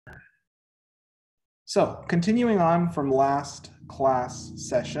So continuing on from last class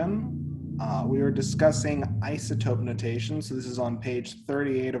session, we were discussing isotope notation. So this is on page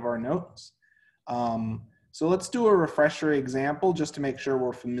 38 of our notes. So let's do a refresher example just to make sure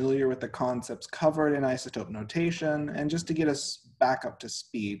we're familiar with the concepts covered in isotope notation and just to get us back up to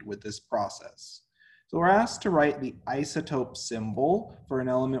speed with this process. So we're asked to write the isotope symbol for an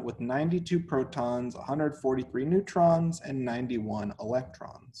element with 92 protons, 143 neutrons, and 91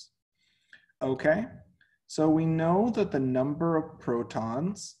 electrons. Okay, so we know that the number of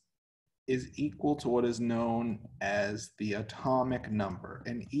protons is equal to what is known as the atomic number,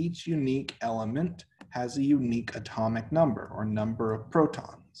 and each unique element has a unique atomic number or number of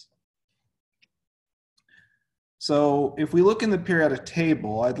protons. So if we look in the periodic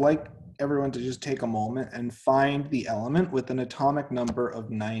table, I'd like everyone to just take a moment and find the element with an atomic number of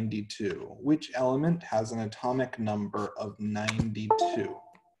 92. Which element has an atomic number of 92?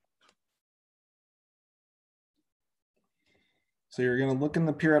 So you're going to look in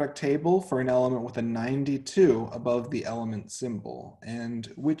the periodic table for an element with a 92 above the element symbol. And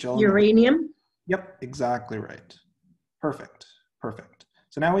which element? Uranium? Yep, exactly right. Perfect, perfect.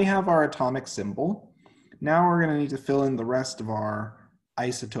 So now we have our atomic symbol. Now we're going to need to fill in the rest of our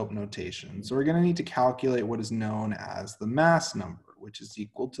isotope notation. So we're going to need to calculate what is known as the mass number, which is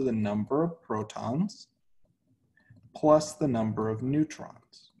equal to the number of protons plus the number of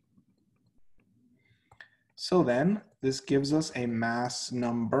neutrons. So then this gives us a mass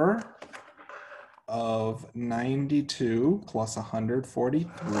number of 92 plus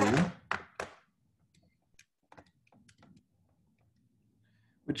 143,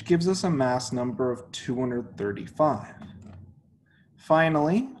 which gives us a mass number of 235.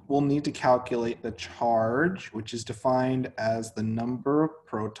 Finally, we'll need to calculate the charge, which is defined as the number of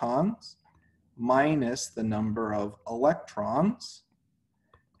protons minus the number of electrons.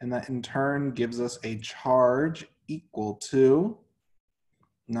 And that in turn gives us a charge equal to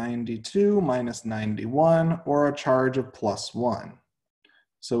 92 minus 91, or a charge of +1.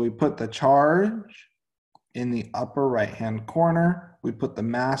 So we put the charge in the upper right-hand corner, we put the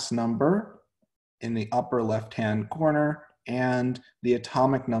mass number in the upper left-hand corner, and the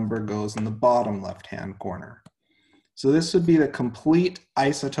atomic number goes in the bottom left-hand corner. So this would be the complete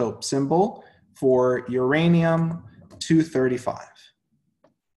isotope symbol for uranium-235.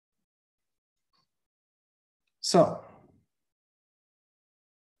 So,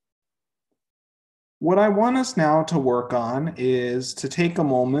 what I want us now to work on is to take a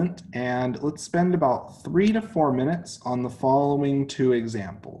moment and let's spend about 3 to 4 minutes on the following two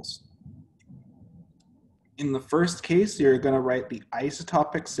examples. In the first case, you're going to write the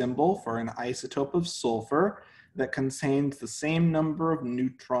isotopic symbol for an isotope of sulfur that contains the same number of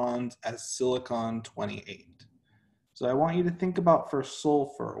neutrons as silicon-28. So I want you to think about, for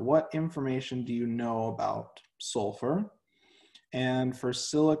sulfur, what information do you know about sulfur? And for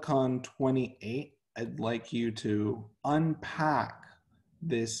silicon-28, I'd like you to unpack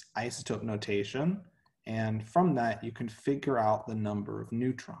this isotope notation, and from that you can figure out the number of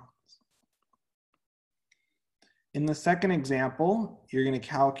neutrons. In the second example, you're going to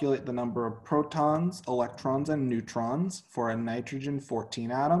calculate the number of protons, electrons, and neutrons for a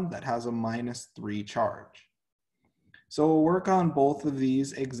nitrogen-14 atom that has a -3 charge. So we'll work on both of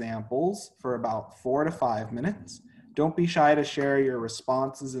these examples for about 4 to 5 minutes. Don't be shy to share your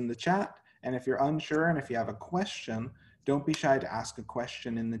responses in the chat. And if you're unsure and if you have a question, don't be shy to ask a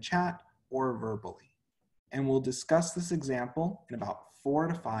question in the chat or verbally. And we'll discuss this example in about 4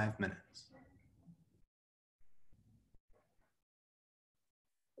 to 5 minutes.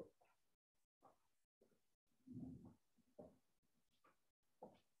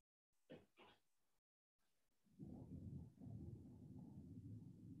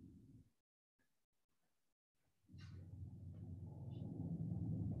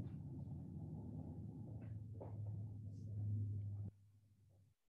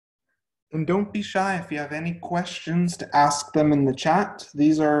 And don't be shy if you have any questions to ask them in the chat.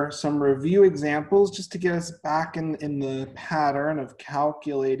 These are some review examples just to get us back in the pattern of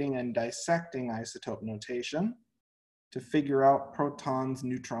calculating and dissecting isotope notation, to figure out protons,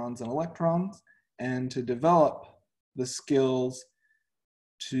 neutrons, and electrons, and to develop the skills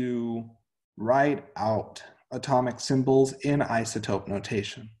to write out atomic symbols in isotope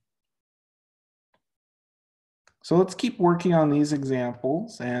notation. So let's keep working on these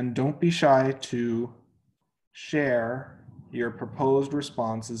examples, and don't be shy to share your proposed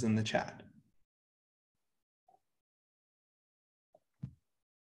responses in the chat.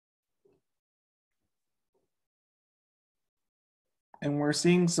 And we're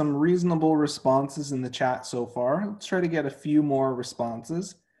seeing some reasonable responses in the chat so far. Let's try to get a few more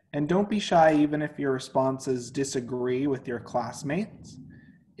responses. And don't be shy even if your responses disagree with your classmates.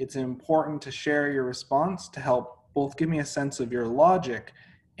 It's important to share your response to help both give me a sense of your logic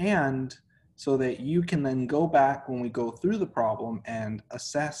and so that you can then go back when we go through the problem and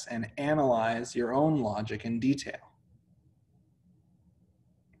assess and analyze your own logic in detail.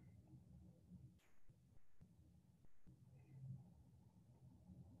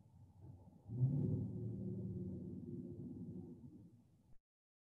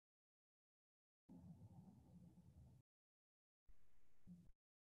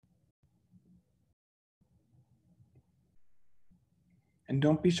 And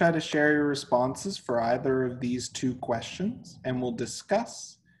don't be shy to share your responses for either of these two questions, and we'll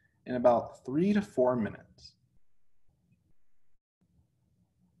discuss in about 3 to 4 minutes.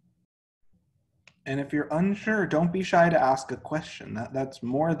 And if you're unsure, don't be shy to ask a question. That's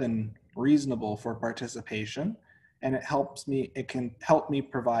more than reasonable for participation, and it can help me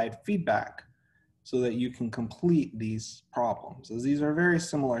provide feedback so that you can complete these problems, as these are very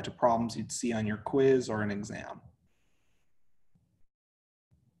similar to problems you'd see on your quiz or an exam.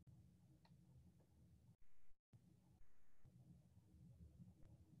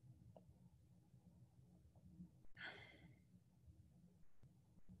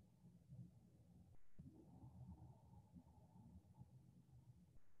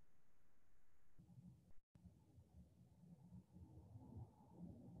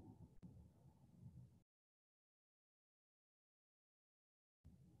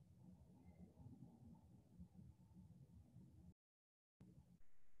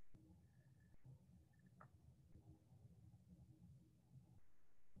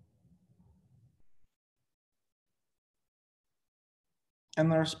 And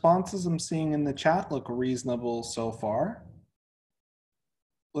the responses I'm seeing in the chat look reasonable so far.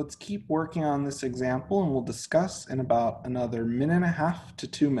 Let's keep working on this example and we'll discuss in about another 1.5 to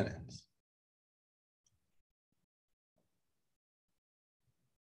 2 minutes.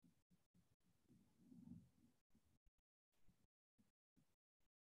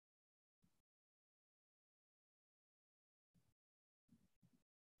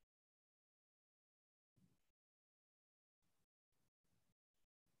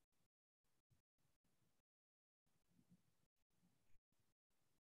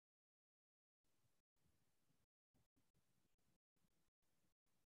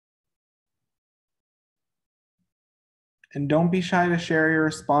 And don't be shy to share your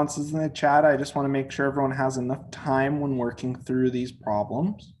responses in the chat. I just want to make sure everyone has enough time when working through these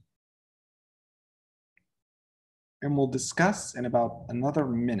problems. And we'll discuss in about another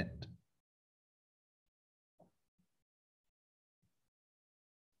minute.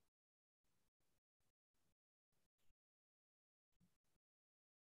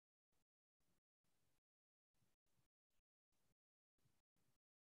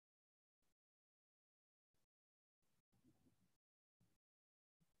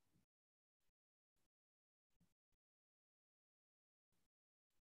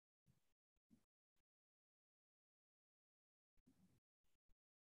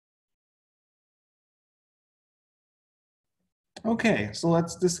 Okay, so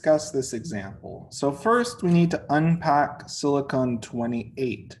let's discuss this example. So first we need to unpack silicon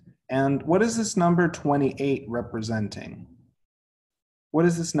 28. And what is this number 28 representing? What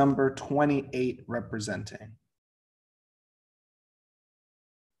is this number 28 representing?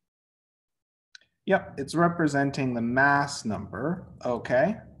 Yep, it's representing the mass number,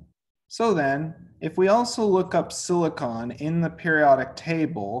 okay? So then, if we also look up silicon in the periodic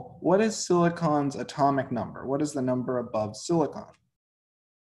table, what is silicon's atomic number? What is the number above silicon?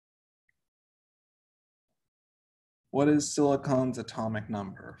 What is silicon's atomic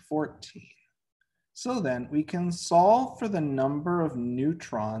number? 14. So then we can solve for the number of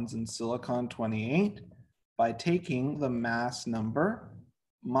neutrons in silicon 28 by taking the mass number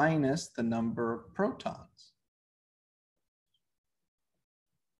minus the number of protons.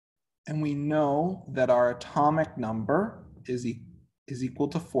 And we know that our atomic number is equal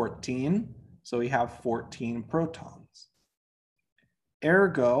to 14, so we have 14 protons.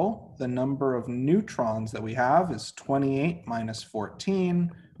 Ergo, the number of neutrons that we have is 28 minus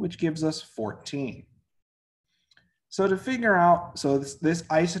 14, which gives us 14. So to figure out, so this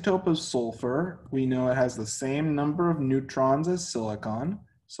isotope of sulfur, we know it has the same number of neutrons as silicon.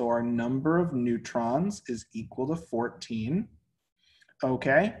 So our number of neutrons is equal to 14.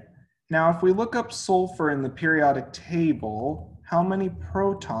 Okay, now if we look up sulfur in the periodic table, how many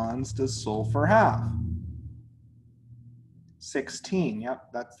protons does sulfur have? 16, yep,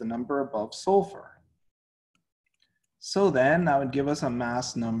 that's the number above sulfur. So then that would give us a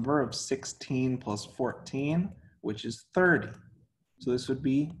mass number of 16 plus 14, which is 30. So this would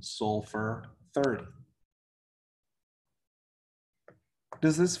be sulfur 30.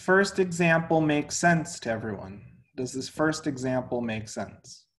 Does this first example make sense to everyone? Does this first example make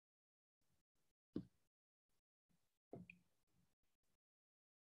sense?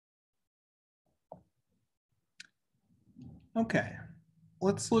 Okay,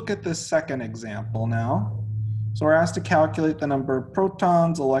 let's look at this second example now. So we're asked to calculate the number of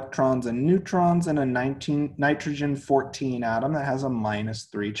protons, electrons, and neutrons in a nitrogen 14 atom that has a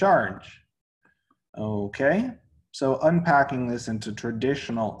 -3 charge. Okay, so unpacking this into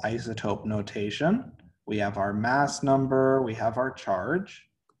traditional isotope notation, we have our mass number, we have our charge.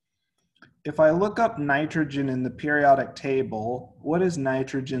 If I look up nitrogen in the periodic table, what is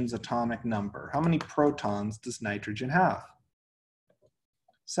nitrogen's atomic number? How many protons does nitrogen have?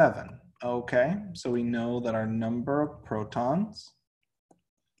 7. Okay, so we know that our number of protons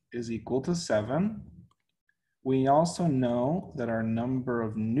is equal to 7. We also know that our number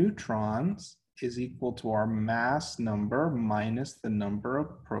of neutrons is equal to our mass number minus the number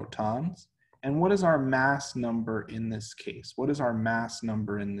of protons. And what is our mass number in this case? What is our mass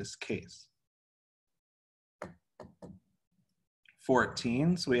number in this case?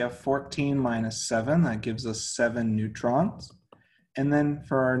 14. So we have 14 minus 7. That gives us 7 neutrons. And then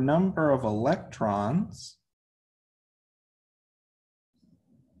for our number of electrons,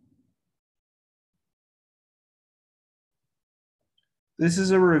 this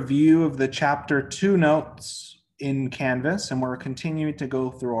is a review of the chapter 2 notes in Canvas, and we're continuing to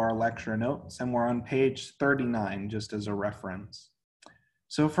go through our lecture notes, and we're on page 39 just as a reference.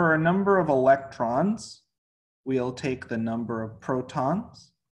 So for a number of electrons, we'll take the number of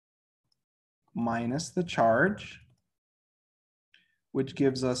protons minus the charge, which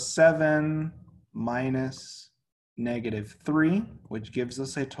gives us 7 minus -3, which gives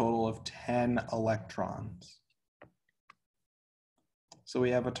us a total of 10 electrons. So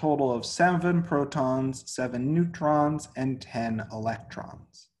we have a total of 7 protons, 7 neutrons, and 10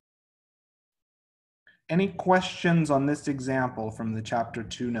 electrons. Any questions on this example from the chapter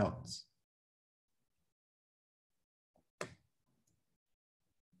 2 notes?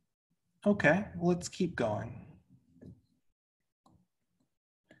 Okay, let's keep going.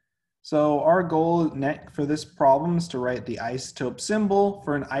 So our goal for this problem is to write the isotope symbol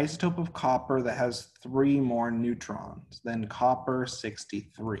for an isotope of copper that has 3 more neutrons than copper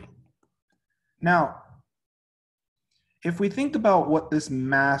 63. Now, if we think about what this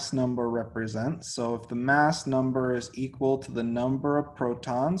mass number represents, so if the mass number is equal to the number of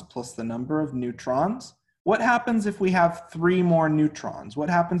protons plus the number of neutrons, what happens if we have 3 more neutrons? What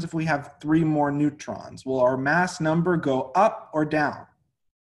happens if we have 3 more neutrons? Will our mass number go up or down?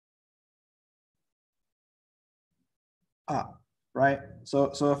 Up, right?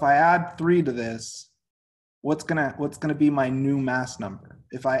 So if I add 3 to this, what's gonna be my new mass number?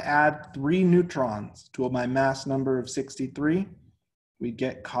 If I add 3 neutrons to my mass number of 63, we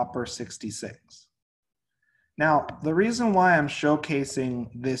get copper 66. Now, the reason why I'm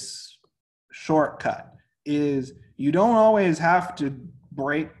showcasing this shortcut is you don't always have to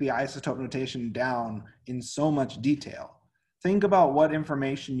break the isotope notation down in so much detail. Think about what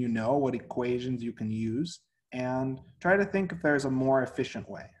information you know, what equations you can use, and try to think if there's a more efficient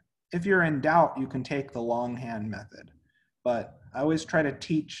way. If you're in doubt, you can take the longhand method. But I always try to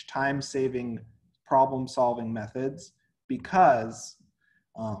teach time-saving problem-solving methods because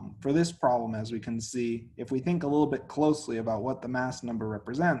for this problem, as we can see, if we think a little bit closely about what the mass number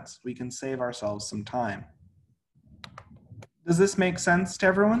represents, we can save ourselves some time. Does this make sense to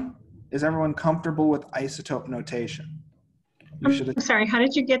everyone? Is everyone comfortable with isotope notation? I'm sorry, how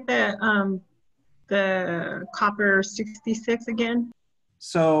did you get the copper 66 again?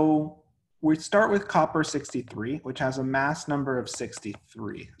 So we start with copper 63, which has a mass number of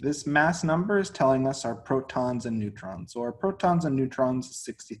 63. This mass number is telling us our protons and neutrons. So our protons and neutrons is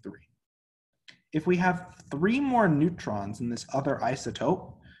 63. If we have 3 more neutrons in this other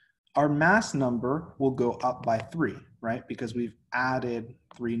isotope, our mass number will go up by 3, right? Because we've added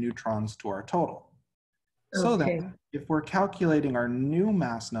 3 neutrons to our total. So then, if we're calculating our new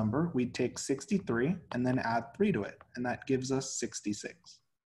mass number, we'd take 63 and then add 3 to it, and that gives us 66.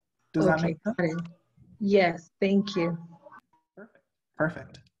 Does that make sense? Yes, thank you. Perfect.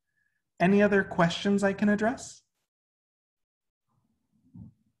 Perfect. Any other questions I can address?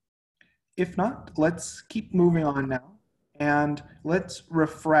 If not, let's keep moving on now, and let's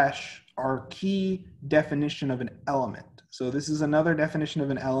refresh our key definition of an element. So this is another definition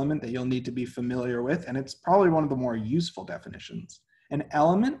of an element that you'll need to be familiar with, and it's probably one of the more useful definitions. An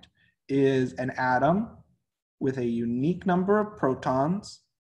element is an atom with a unique number of protons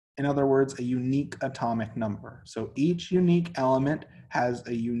In other words, a unique atomic number. So each unique element has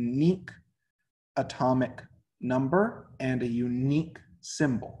a unique atomic number and a unique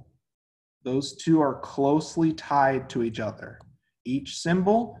symbol. Those two are closely tied to each other. Each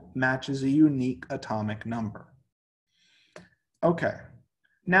symbol matches a unique atomic number. Okay,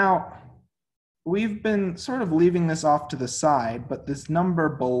 now we've been sort of leaving this off to the side, but this number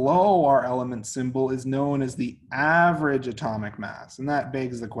below our element symbol is known as the average atomic mass. And that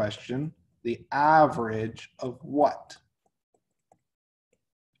begs the question, the average of what?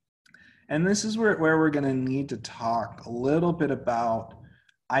 And this is where we're going to need to talk a little bit about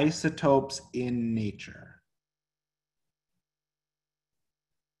isotopes in nature.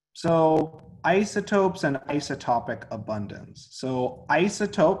 So isotopes and isotopic abundance. So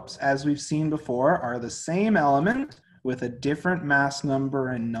isotopes, as we've seen before, are the same element with a different mass number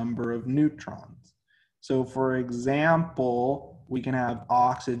and number of neutrons. So for example, we can have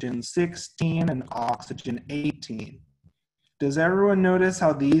oxygen 16 and oxygen 18. Does everyone notice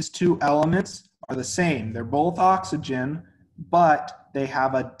how these two elements are the same? They're both oxygen, but they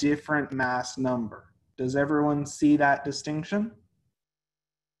have a different mass number. Does everyone see that distinction?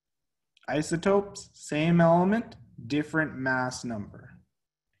 Isotopes, same element, different mass number.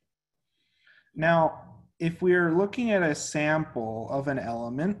 Now, if we're looking at a sample of an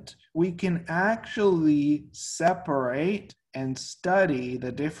element, we can actually separate and study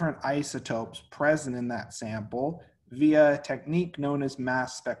the different isotopes present in that sample via a technique known as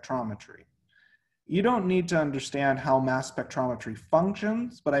mass spectrometry. You don't need to understand how mass spectrometry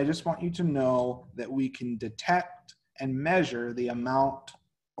functions, but I just want you to know that we can detect and measure the amount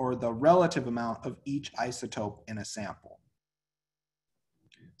or the relative amount of each isotope in a sample.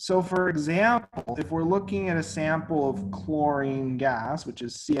 So for example, if we're looking at a sample of chlorine gas, which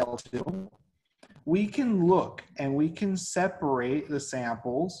is Cl2, we can look and we can separate the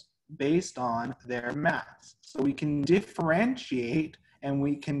samples based on their mass. So we can differentiate and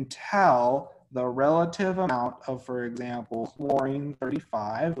we can tell the relative amount of, for example, chlorine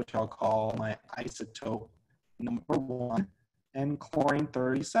 35, which I'll call my isotope number 1, and chlorine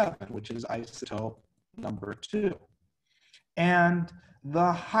 37, which is isotope number 2. And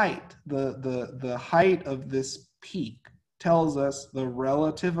the height, the height of this peak tells us the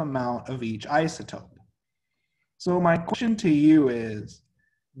relative amount of each isotope. So my question to you is,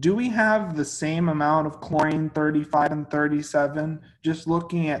 do we have the same amount of chlorine 35 and 37 just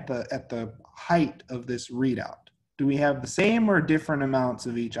looking at the height of this readout? Do we have the same or different amounts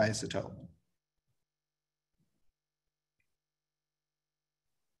of each isotope?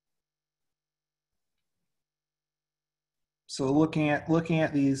 So looking at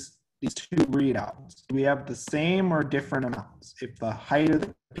these two readouts, do we have the same or different amounts if the height of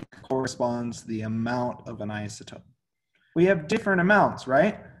the peak corresponds to the amount of an isotope? We have different amounts,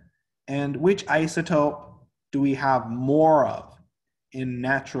 right? And which isotope do we have more of in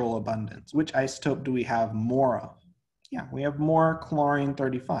natural abundance? Which isotope do we have more of? Yeah, we have more chlorine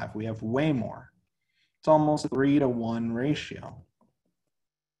 35. We have way more. It's almost a 3-to-1 ratio.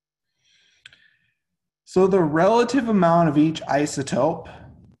 So the relative amount of each isotope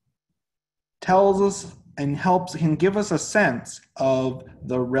tells us and can give us a sense of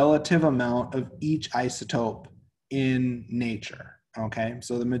the relative amount of each isotope in nature, okay?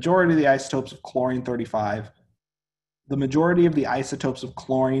 So the majority of the isotopes of chlorine 35, the majority of the isotopes of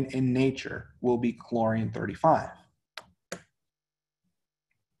chlorine in nature will be chlorine 35.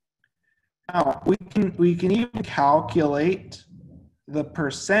 Now, we can even calculate the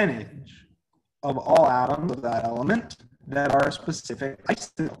percentage of all atoms of that element that are a specific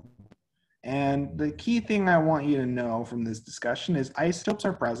isotope. And the key thing I want you to know from this discussion is isotopes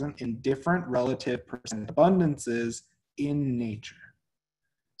are present in different relative percent abundances in nature.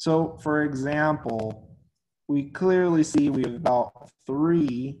 So for example, we clearly see we have about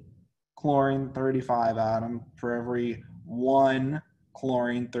 3 chlorine 35 atom for every 1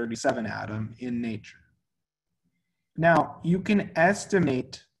 chlorine 37 atom in nature. Now, you can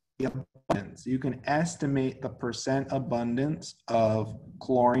estimate the abundance. You can estimate the percent abundance of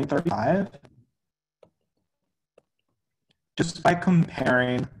chlorine 35 just by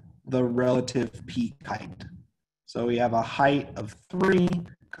comparing the relative peak height. So we have a height of 3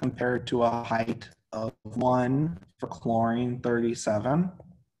 compared to a height of 1 for chlorine 37.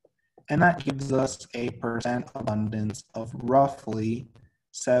 And that gives us a percent abundance of roughly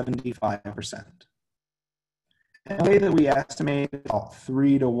 75%. And the way that we estimate about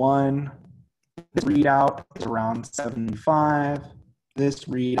 3-to-1, this readout is around 75, this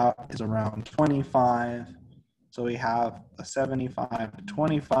readout is around 25. So we have a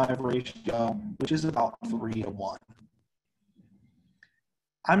 75-to-25 ratio, which is about 3-to-1.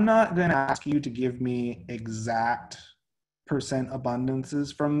 I'm not going to ask you to give me exact percent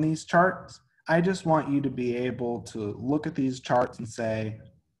abundances from these charts. I just want you to be able to look at these charts and say,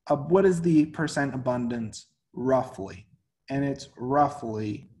 what is the percent abundance roughly? And it's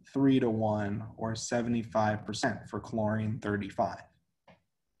roughly 3-to-1 or 75% for chlorine 35.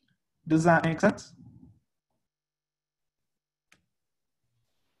 Does that make sense?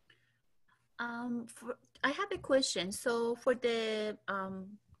 I have a question. So for the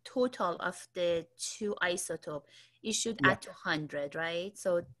total of the two isotope, it should add to 100, right?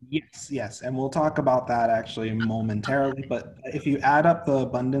 So yes. And we'll talk about that actually momentarily. But if you add up the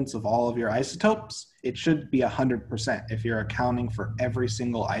abundance of all of your isotopes, it should be 100% if you're accounting for every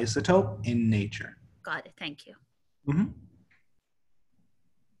single isotope in nature. Got it. Thank you. Mm-hmm.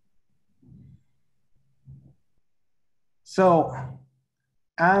 So,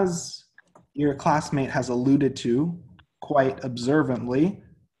 as your classmate has alluded to quite observantly,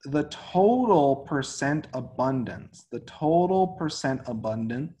 the total percent abundance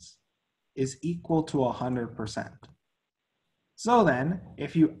is equal to 100%. So then,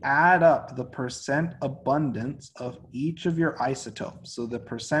 if you add up the percent abundance of each of your isotopes, so the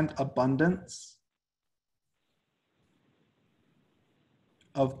percent abundance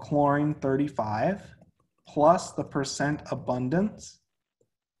of chlorine 35 plus the percent abundance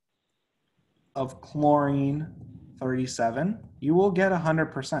of chlorine 37, you will get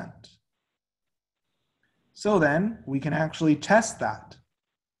 100%. So then we can actually test that.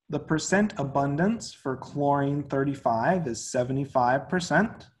 The percent abundance for chlorine 35 is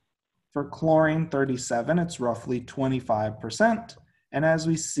 75%. For chlorine 37, it's roughly 25%. And as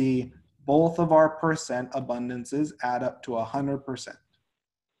we see, both of our percent abundances add up to 100%.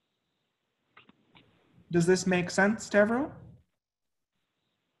 Does this make sense to everyone?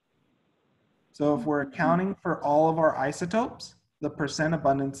 So if we're accounting for all of our isotopes, the percent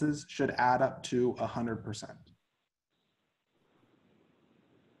abundances should add up to 100%.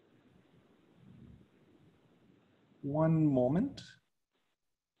 One moment.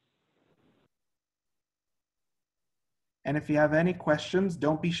 And if you have any questions,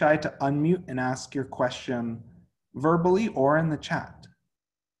 don't be shy to unmute and ask your question verbally or in the chat.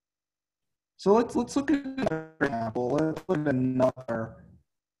 So let's look at another example.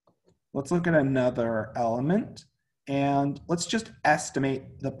 Let's look at another element, and let's just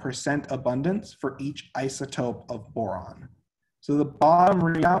estimate the percent abundance for each isotope of boron. So the bottom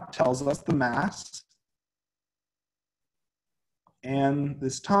readout tells us the mass, and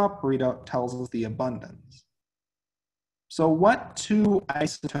this top readout tells us the abundance. So what two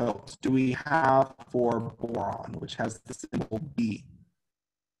isotopes do we have for boron, which has the symbol B?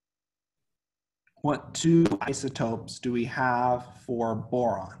 What two isotopes do we have for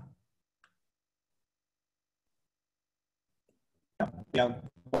boron? We have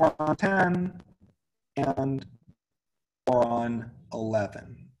boron 10 and boron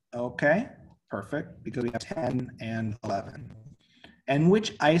 11. Okay, perfect, because we have 10 and 11. And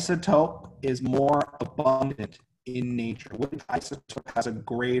which isotope is more abundant in nature? Which isotope has a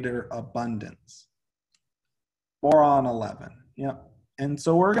greater abundance? Boron 11. Yep. And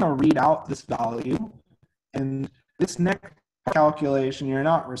so we're going to read out this value, and this next calculation you're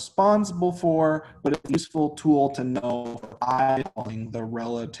not responsible for, but it's a useful tool to know for eyeballing the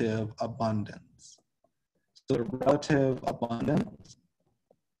relative abundance. So the relative abundance,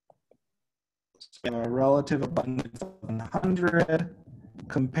 so we have a relative abundance of 100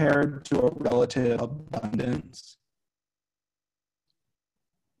 compared to a relative abundance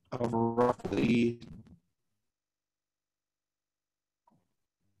of roughly.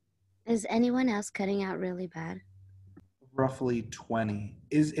 Is anyone else cutting out really bad? Roughly 20.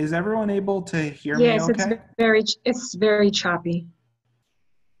 Is everyone able to hear me okay? Yes, it's very choppy.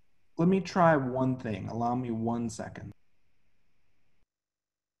 Let me try one thing. Allow me 1 second.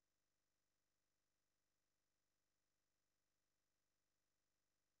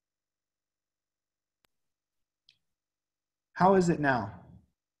 How is it now?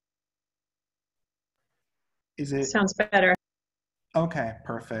 Is it? Sounds better. Okay,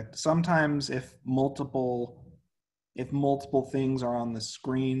 perfect. Sometimes if multiple things are on the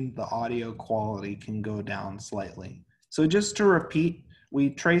screen, the audio quality can go down slightly. So just to repeat, we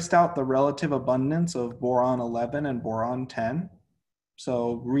traced out the relative abundance of boron 11 and boron 10.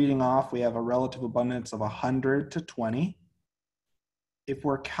 So reading off, we have a relative abundance of 100 to 20. If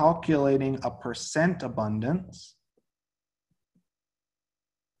we're calculating a percent abundance,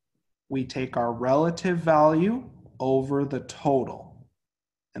 we take our relative value over the total.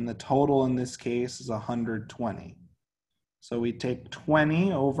 And the total in this case is 120. So we take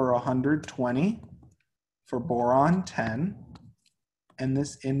 20 over 120 for boron 10, And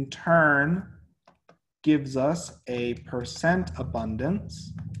this in turn gives us a percent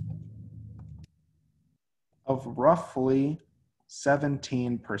abundance of roughly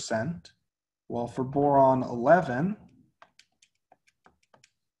 17%. Well, for boron 11,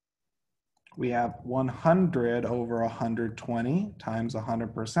 we have 100 over 120 times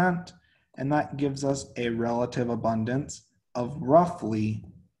 100%, and that gives us a relative abundance of roughly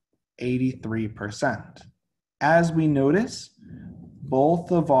 83%. As we notice,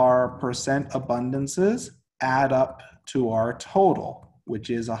 both of our percent abundances add up to our total, which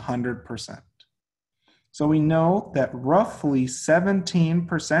is 100%. So we know that roughly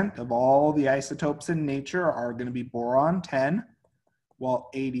 17% of all the isotopes in nature are going to be boron 10, while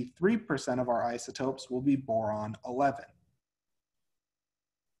 83% of our isotopes will be boron 11.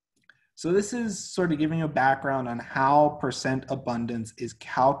 So this is sort of giving you a background on how percent abundance is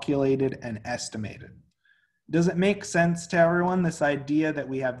calculated and estimated. Does it make sense to everyone, this idea that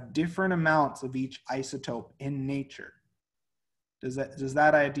we have different amounts of each isotope in nature? Does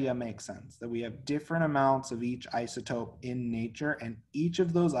that idea make sense? That we have different amounts of each isotope in nature, and each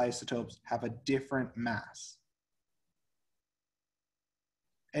of those isotopes have a different mass.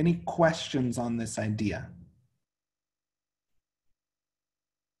 Any questions on this idea?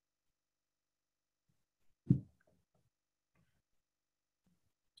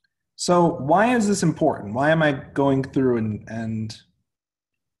 So why is this important? Why am I going through and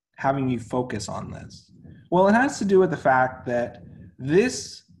having you focus on this? Well, it has to do with the fact that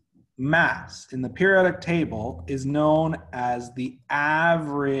this mass in the periodic table is known as the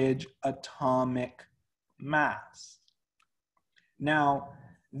average atomic mass. Now,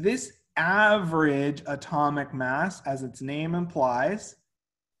 this average atomic mass, as its name implies,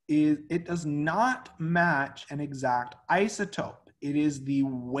 it does not match an exact isotope. It is the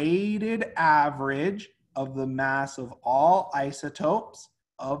weighted average of the mass of all isotopes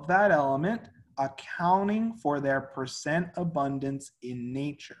of that element, accounting for their percent abundance in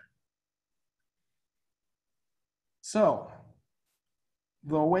nature. So,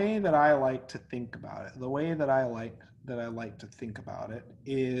 the way that I like to think about it,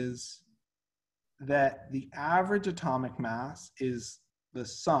 is that the average atomic mass is the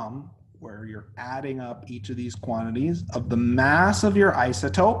sum, where you're adding up each of these quantities, of the mass of your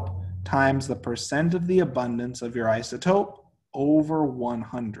isotope times the percent of the abundance of your isotope over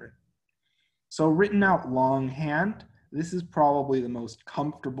 100. So written out longhand, this is probably the most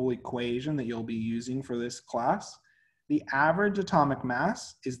comfortable equation that you'll be using for this class. The average atomic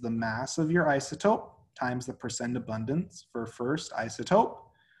mass is the mass of your isotope times the percent abundance for first isotope,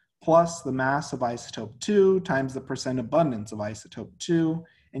 plus the mass of isotope 2 times the percent abundance of isotope 2,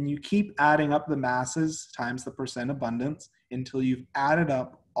 and you keep adding up the masses times the percent abundance until you've added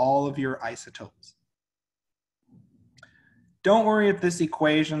up all of your isotopes. Don't worry if this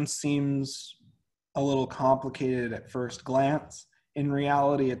equation seems a little complicated at first glance. In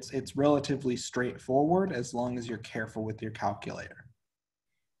reality, it's relatively straightforward as long as you're careful with your calculator.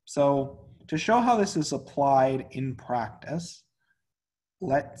 So to show how this is applied in practice,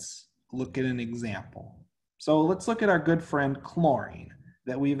 let's look at an example. So let's look at our good friend chlorine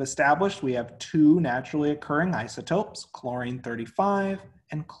that we've established. We have two naturally occurring isotopes, chlorine-35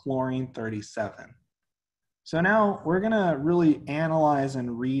 and chlorine-37. So now we're gonna really analyze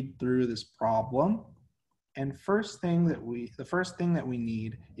and read through this problem. And the first thing that we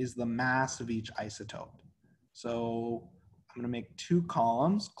need is the mass of each isotope. So I'm gonna make two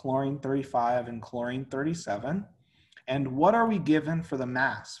columns, chlorine-35 and chlorine-37. And what are we given for the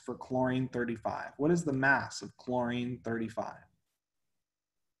mass for chlorine-35? What is the mass of chlorine-35?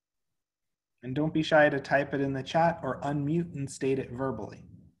 And don't be shy to type it in the chat or unmute and state it verbally.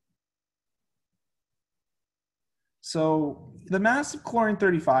 So the mass of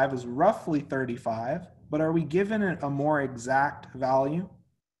chlorine-35 is roughly 35, but are we given a more exact value?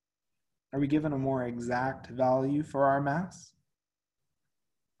 Are we given a more exact value for our mass?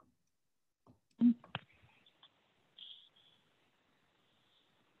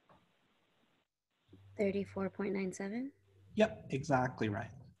 $34.97. Yep, exactly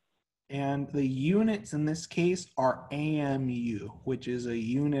right. And the units in this case are AMU, which is a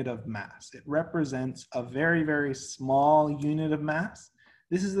unit of mass. It represents a very, very small unit of mass.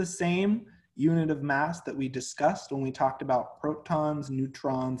 This is the same unit of mass that we discussed when we talked about protons,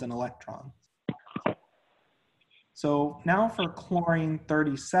 neutrons, and electrons. So now for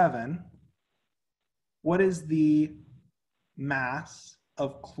chlorine-37, what is the mass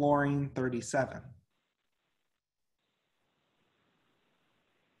of chlorine-37?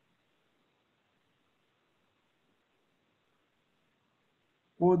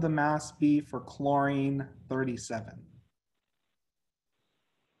 What would the mass be for chlorine-37?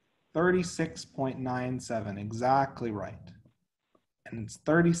 36.97, exactly right. And it's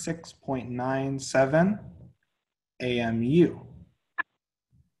 36.97 AMU.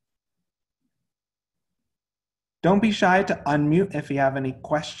 Don't be shy to unmute if you have any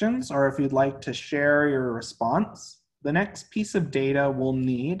questions or if you'd like to share your response. The next piece of data we'll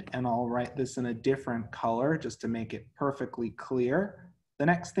need, and I'll write this in a different color just to make it perfectly clear. The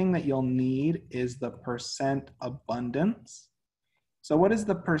next thing that you'll need is the percent abundance. So what is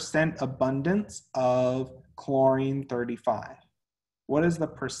the percent abundance of chlorine 35? What is the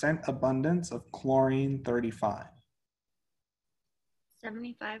percent abundance of chlorine 35?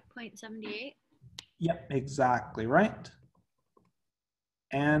 75.78. Yep, exactly right.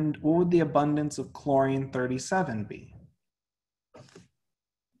 And what would the abundance of chlorine 37 be?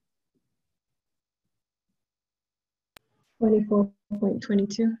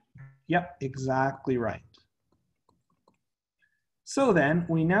 $24.22. Yep, exactly right. So then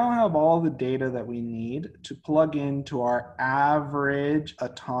we now have all the data that we need to plug into our average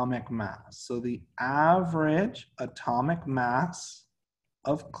atomic mass. So the average atomic mass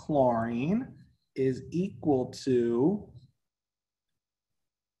of chlorine is equal to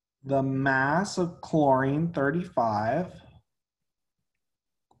the mass of chlorine 35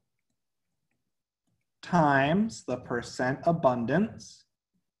 times the percent abundance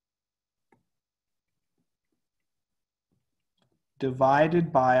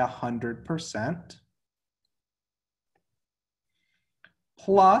divided by 100%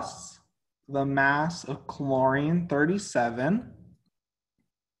 plus the mass of chlorine 37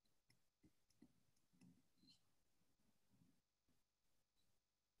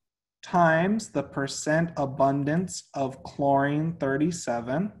 times the percent abundance of chlorine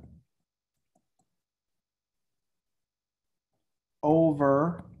 37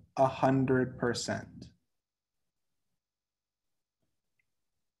 over 100%.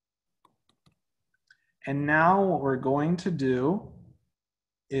 And now what we're going to do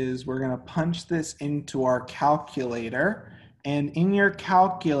is we're going to punch this into our calculator. And in your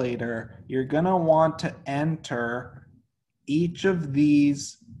calculator, you're going to want to enter each of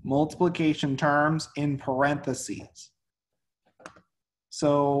these multiplication terms in parentheses.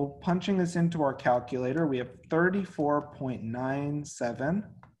 So punching this into our calculator, we have 34.97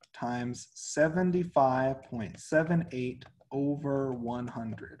 times 75.78 over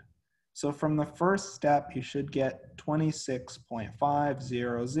 100. So from the first step, you should get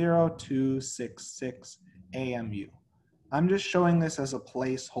 26.500266 AMU. I'm just showing this as a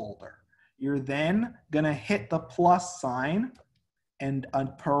placeholder. You're then going to hit the plus sign and a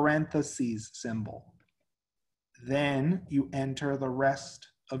parentheses symbol. Then you enter the rest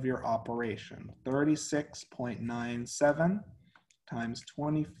of your operation. 36.97 times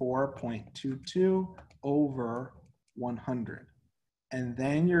 24.22 over 100. And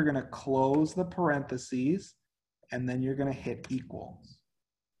then you're going to close the parentheses, and then you're going to hit equals.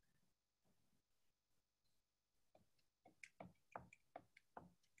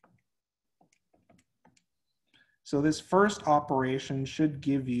 So this first operation should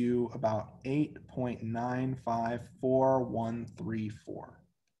give you about 8.954134.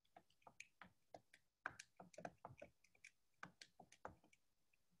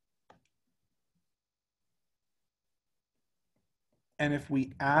 And if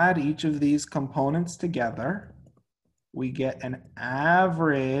we add each of these components together, we get an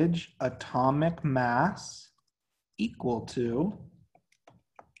average atomic mass equal to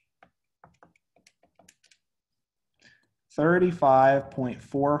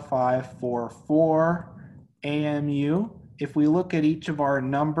 35.4544 AMU. If we look at each of our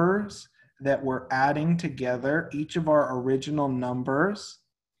numbers that we're adding together, each of our original numbers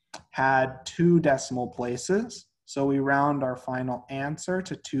had 2 decimal places. So we round our final answer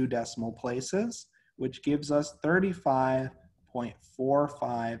to 2 decimal places, which gives us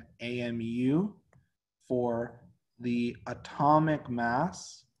 35.45 AMU for the atomic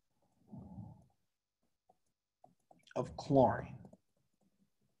mass of chlorine.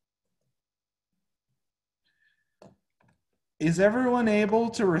 Is everyone able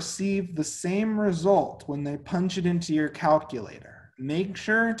to receive the same result when they punch it into your calculator? Make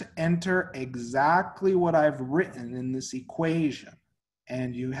sure to enter exactly what I've written in this equation,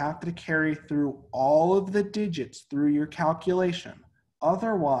 and you have to carry through all of the digits through your calculation.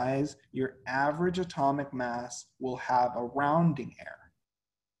 Otherwise, your average atomic mass will have a rounding error.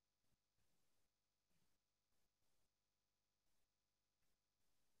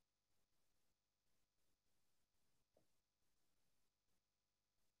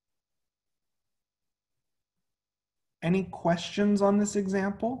 Any questions on this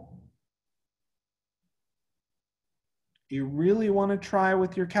example? you really want to try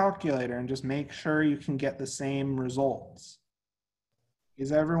with your calculator and just make sure you can get the same results.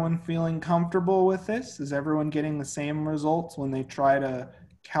 Is everyone feeling comfortable with this? Is everyone getting the same results when they try to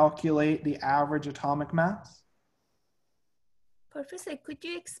calculate the average atomic mass? Professor, could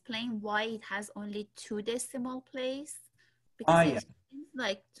you explain why it has only 2 decimal place? Because Yeah. it seems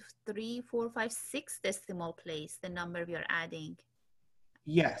like 3, 4, 5, 6 decimal place, the number we are adding.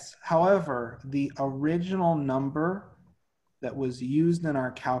 Yes. However, the original number that was used in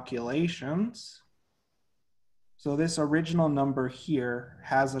our calculations, so this original number here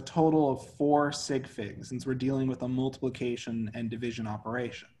has a total of 4 sig figs, since we're dealing with a multiplication and division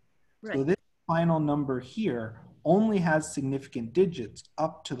operation. Right. So this final number here only has significant digits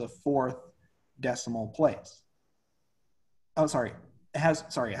up to the 4th decimal place. Oh, sorry. It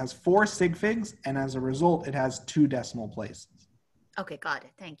has 4 sig figs, and as a result, it has 2 decimal places. Okay, got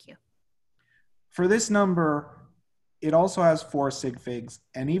it. Thank you. For this number, it also has 4 sig figs,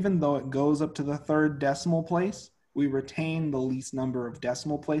 and even though it goes up to the 3rd decimal place, we retain the least number of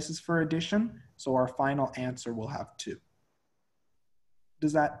decimal places for addition, so our final answer will have 2.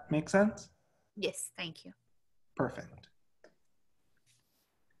 Does that make sense? Yes, thank you. Perfect.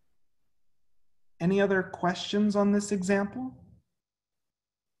 Any other questions on this example?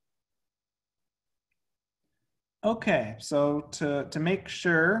 Okay, so to make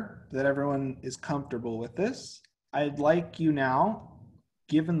sure that everyone is comfortable with this, I'd like you now,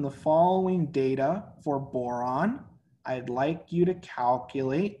 given the following data for boron, I'd like you to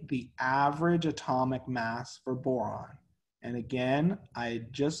calculate the average atomic mass for boron. And again,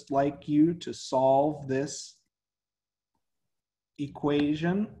 I'd just like you to solve this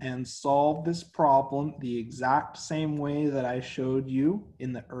equation and solve this problem the exact same way that I showed you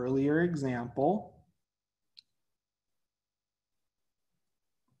in the earlier example.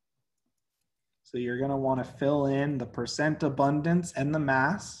 So you're going to want to fill in the percent abundance and the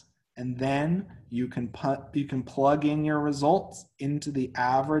mass, and then you can plug in your results into the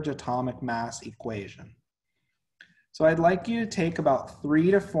average atomic mass equation. So I'd like you to take about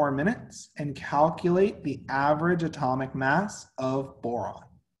 3 to 4 minutes and calculate the average atomic mass of boron.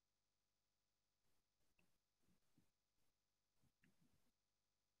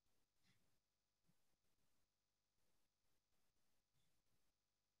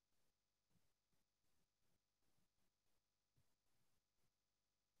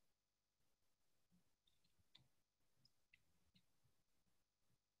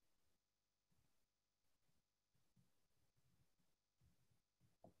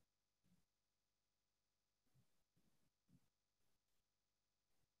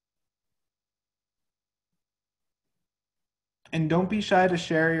 And don't be shy to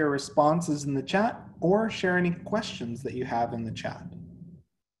share your responses in the chat or share any questions that you have in the chat.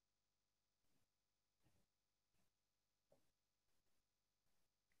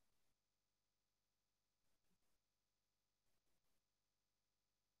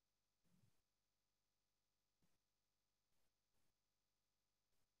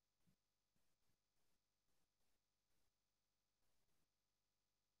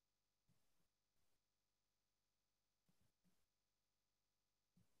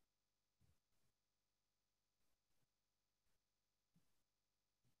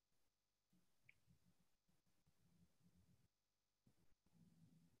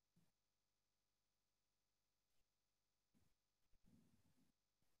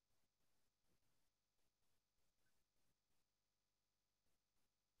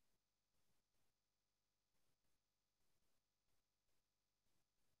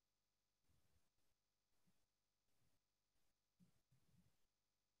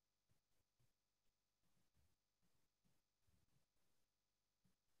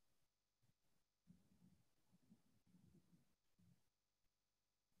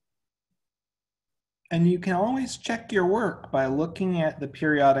 And you can always check your work by looking at the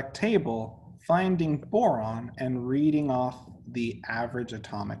periodic table, finding boron, and reading off the average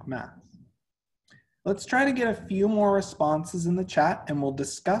atomic mass. Let's try to get a few more responses in the chat, and we'll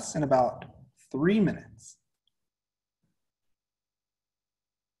discuss in about 3 minutes.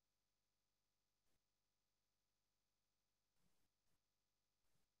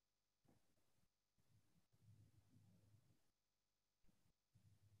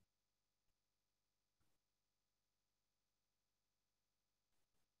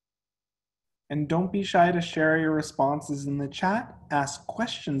 And don't be shy to share your responses in the chat, ask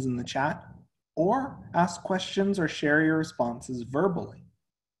questions in the chat, or ask questions or share your responses verbally.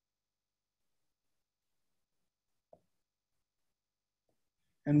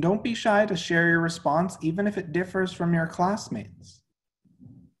 And don't be shy to share your response even if it differs from your classmates.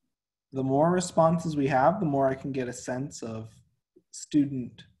 The more responses we have, the more I can get a sense of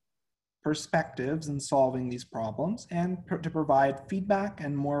student perspectives in solving these problems and to provide feedback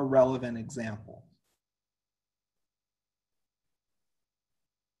and more relevant examples.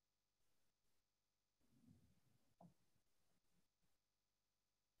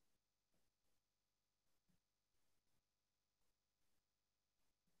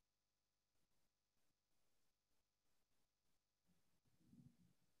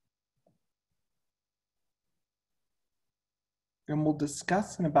 And we'll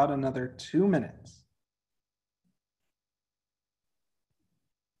discuss in about another 2 minutes.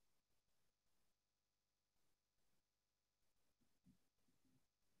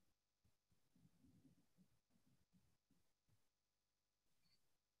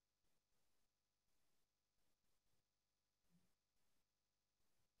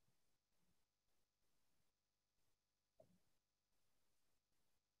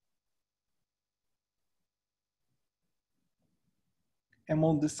 And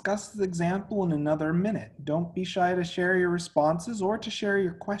we'll discuss this example in another minute. Don't be shy to share your responses or to share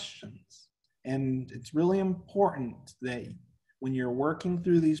your questions. And it's really important that when you're working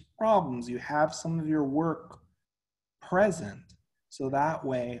through these problems, you have some of your work present. So that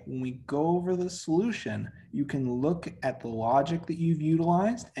way, when we go over the solution, you can look at the logic that you've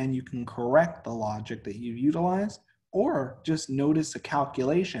utilized and you can correct the logic that you've utilized, or just notice a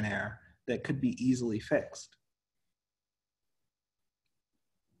calculation error that could be easily fixed.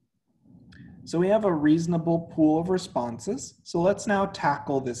 So we have a reasonable pool of responses. So let's now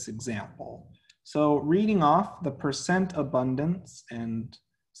tackle this example. So reading off the percent abundance, and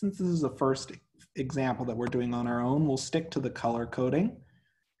since this is the first example that we're doing on our own, we'll stick to the color coding.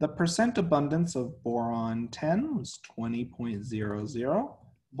 The percent abundance of boron 10 was 20.00.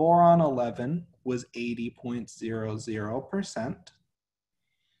 Boron 11 was 80.00%.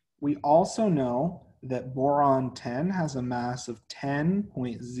 We also know that boron 10 has a mass of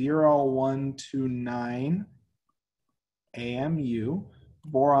 10.0129 AMU.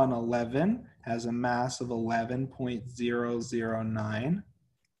 Boron 11 has a mass of 11.009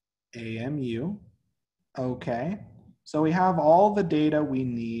 AMU. Okay, so we have all the data we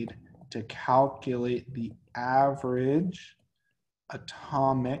need to calculate the average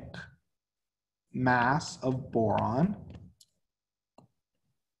atomic mass of boron,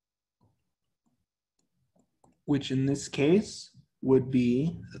 which in this case would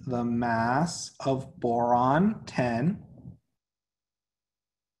be the mass of boron 10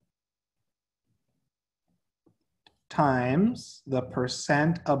 times the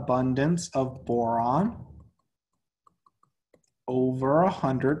percent abundance of boron over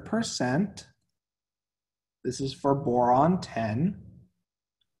 100%. This is for boron 10,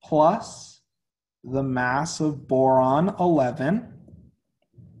 plus the mass of boron 11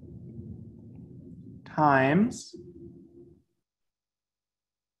 times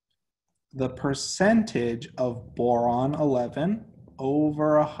the percentage of boron 11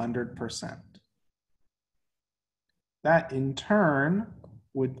 over 100%. That in turn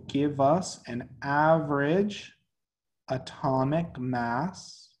would give us an average atomic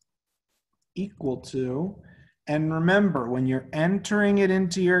mass equal to, and remember, when you're entering it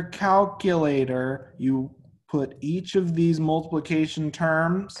into your calculator, you put each of these multiplication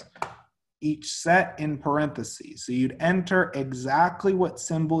terms, each set in parentheses. So you'd enter exactly what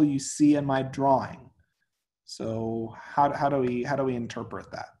symbol you see in my drawing. So how do we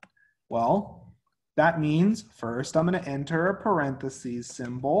interpret that? Well, that means first I'm going to enter a parentheses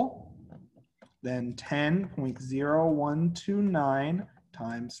symbol, then 10.0129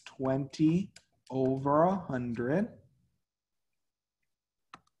 times 20 over 100.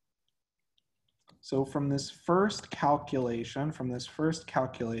 So from this first calculation,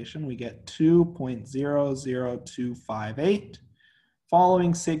 we get 2.00258.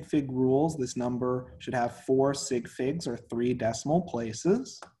 Following sig fig rules, this number should have 4 sig figs or 3 decimal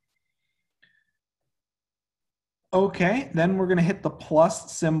places. Okay, then we're going to hit the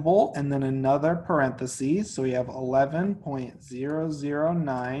plus symbol and then another parentheses. So we have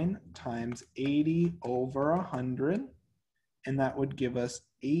 11.009 times 80 over 100, and that would give us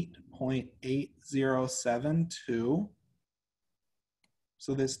 8.8072.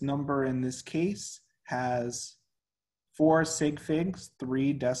 So this number in this case has 4 sig figs,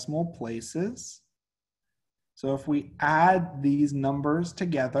 3 decimal places. So if we add these numbers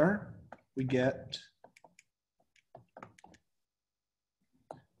together, we get,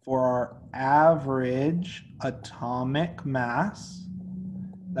 for our average atomic mass,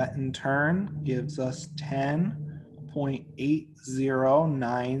 that in turn gives us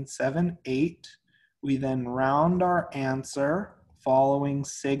 10.80978. We then round our answer following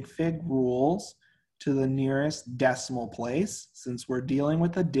sig fig rules to the nearest decimal place. Since we're dealing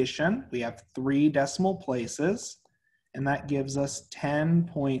with addition, we have 3 decimal places, and that gives us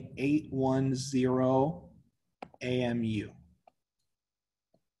 10.810 AMU.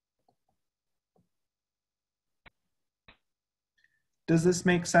 Does this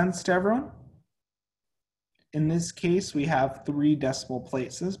make sense to everyone? In this case, we have 3 decimal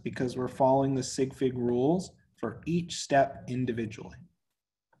places because we're following the sig fig rules for each step individually.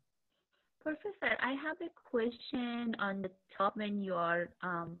 Professor, I have a question on the top when you are,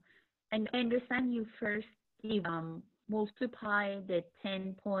 and I understand you first multiply the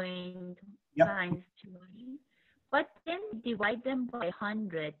 10 point times 20, but then divide them by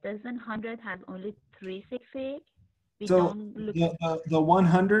 100. Doesn't 100 have only 3 sig fig? So the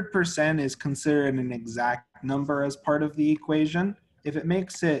 100% is considered an exact number as part of the equation. If it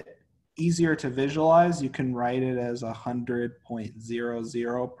makes it easier to visualize, you can write it as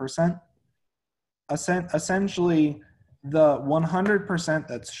 100.00%. Essentially, the 100%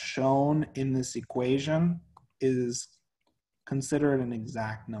 that's shown in this equation is considered an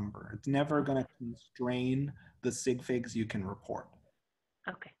exact number. It's never going to constrain the sig figs you can report.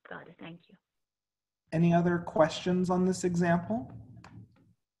 Okay, got it. Thank you. Any other questions on this example?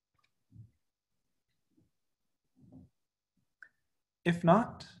 If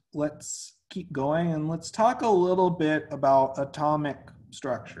not, let's keep going and let's talk a little bit about atomic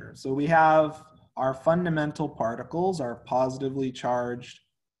structure. So we have our fundamental particles, our positively charged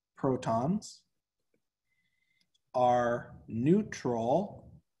protons, our neutral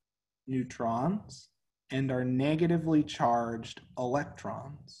neutrons, and our negatively charged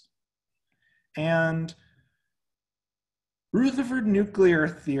electrons. And Rutherford nuclear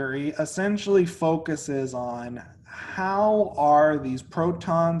theory essentially focuses on how are these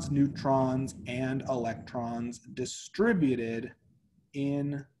protons, neutrons, and electrons distributed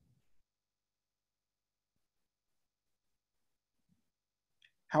in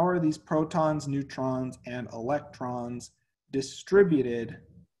how are these protons, neutrons, and electrons distributed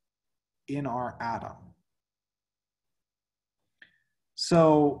in our atom.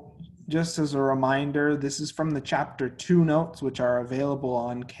 So just as a reminder, this is from the chapter 2 notes, which are available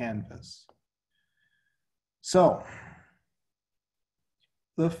on Canvas. So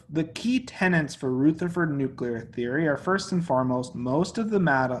the key tenets for Rutherford nuclear theory are, first and foremost, most of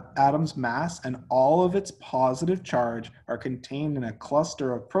the atom's mass and all of its positive charge are contained in a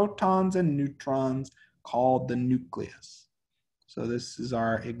cluster of protons and neutrons called the nucleus. So this is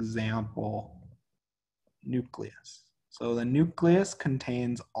our example nucleus. So the nucleus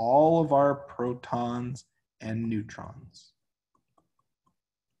contains all of our protons and neutrons.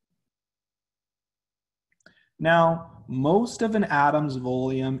 Now, most of an atom's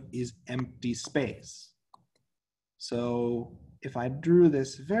volume is empty space. So if I drew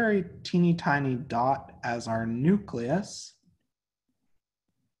this very teeny tiny dot as our nucleus,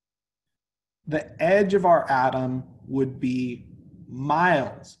 the edge of our atom would be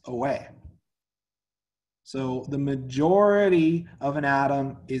miles away. So the majority of an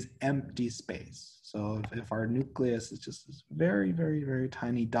atom is empty space. So if our nucleus is just this very, very, very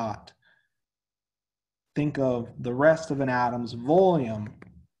tiny dot, think of the rest of an atom's volume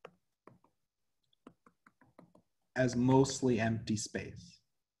as mostly empty space.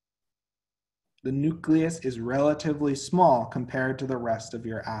 The nucleus is relatively small compared to the rest of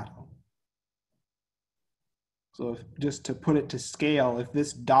your atom. So just to put it to scale, if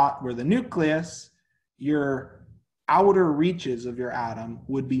this dot were the nucleus, your outer reaches of your atom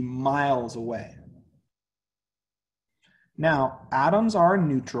would be miles away. Now, atoms are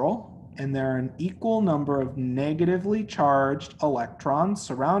neutral, and there are an equal number of negatively charged electrons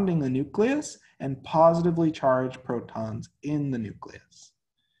surrounding the nucleus and positively charged protons in the nucleus.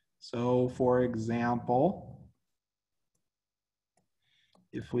 So, for example,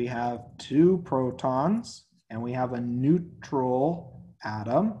 if we have 2 protons and we have a neutral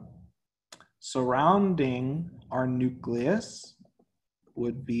atom, surrounding our nucleus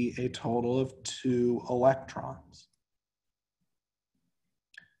would be a total of 2 electrons.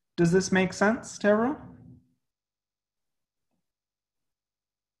 Does this make sense to everyone?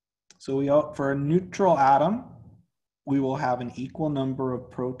 So for a neutral atom, we will have an equal number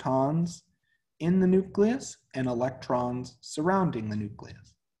of protons in the nucleus and electrons surrounding the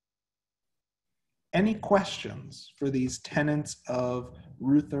nucleus. Any questions for these tenets of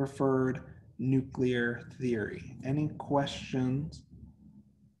Rutherford nuclear theory? Any questions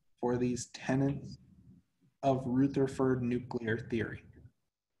for these tenets of Rutherford nuclear theory?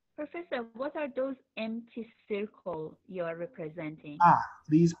 Professor, what are those empty circles you are representing?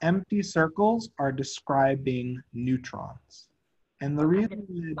 These empty circles are describing neutrons. And the reason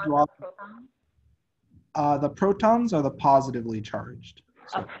we About draw the proton? the protons are the positively charged.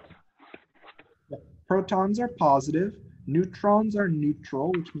 So, yeah, protons are positive, neutrons are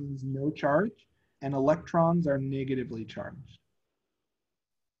neutral, which means no charge, and electrons are negatively charged.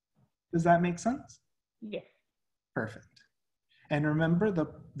 Does that make sense? Yes. Perfect. And remember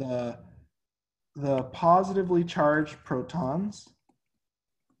the positively charged protons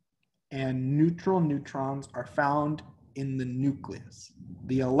and neutral neutrons are found in the nucleus.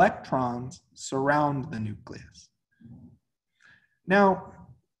 The electrons surround the nucleus. Now,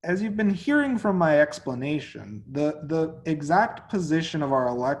 as you've been hearing from my explanation, the exact position of our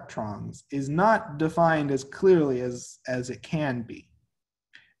electrons is not defined as clearly as it can be.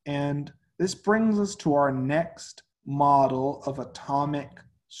 And this brings us to our next model of atomic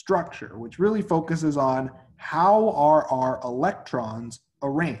structure, which really focuses on how are our electrons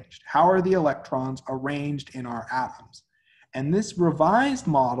arranged? How are the electrons arranged in our atoms? And this revised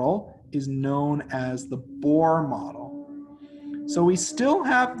model is known as the Bohr model. So we still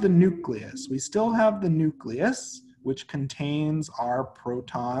have the nucleus. We still have the nucleus, which contains our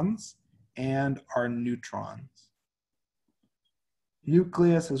protons and our neutrons.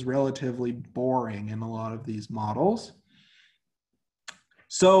 Nucleus is relatively boring in a lot of these models.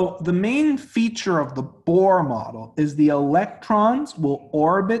 So the main feature of the Bohr model is the electrons will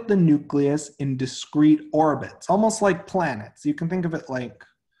orbit the nucleus in discrete orbits, almost like planets. You can think of it like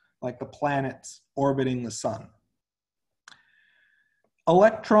the planets orbiting the sun.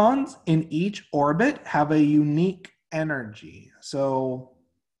 Electrons in each orbit have a unique energy. So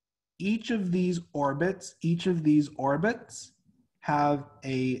each of these orbits have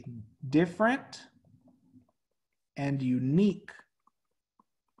a different and unique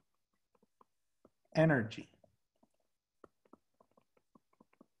energy.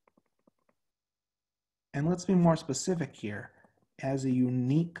 And let's be more specific here, as a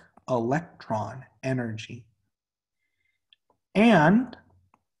unique electron energy. And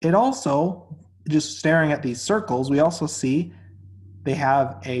it also, just staring at these circles, we also see they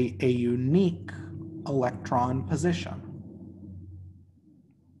have a unique electron position.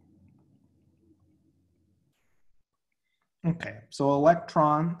 Okay, so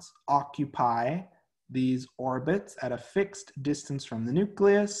electrons occupy these orbits at a fixed distance from the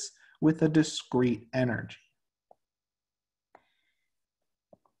nucleus with a discrete energy.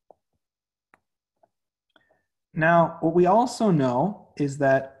 Now, what we also know is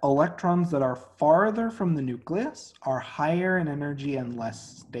that electrons that are farther from the nucleus are higher in energy and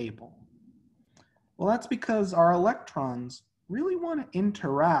less stable. Well, that's because our electrons really want to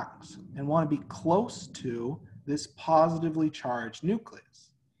interact and want to be close to this positively charged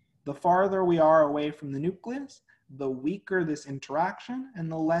nucleus. The farther we are away from the nucleus, the weaker this interaction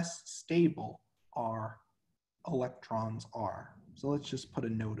and the less stable our electrons are. So let's just put a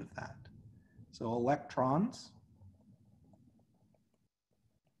note of that. So electrons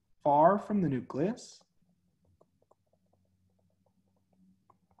far from the nucleus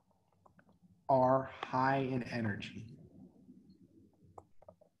are high in energy.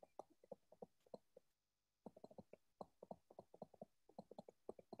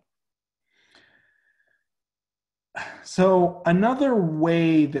 So another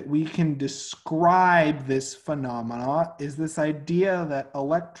way that we can describe this phenomena is this idea that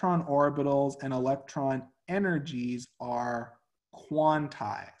electron orbitals and electron energies are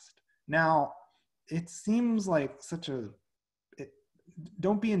quantized. Now, it seems like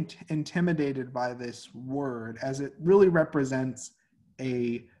don't be intimidated by this word, as it really represents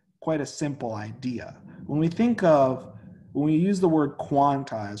quite a simple idea. When we use the word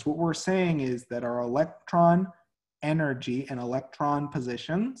quantized, what we're saying is that our electron energy and electron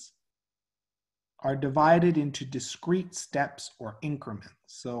positions are divided into discrete steps or increments.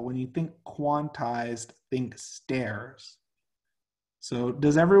 So when you think quantized, think stairs. So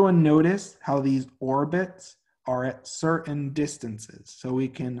does everyone notice how these orbits are at certain distances? So we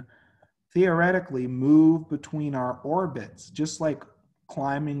can theoretically move between our orbits, just like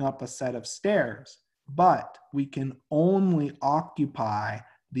climbing up a set of stairs, but we can only occupy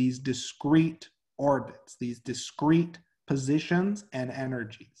these discrete orbits, these discrete positions and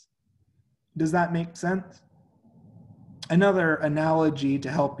energies. Does that make sense? Another analogy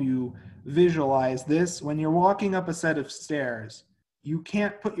to help you visualize this, when you're walking up a set of stairs, you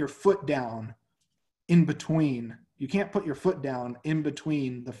can't put your foot down in between. You can't put your foot down in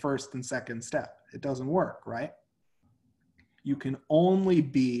between the first and second step. It doesn't work, right? You can only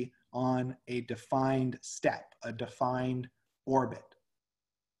be on a defined step, a defined orbit.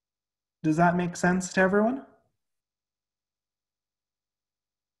 Does that make sense to everyone?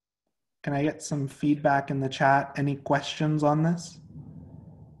 Can I get some feedback in the chat? Any questions on this?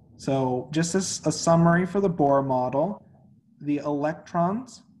 So just as a summary for the Bohr model, the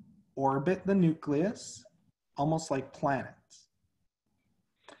electrons orbit the nucleus almost like planets.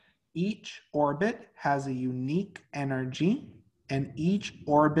 Each orbit has a unique energy, and each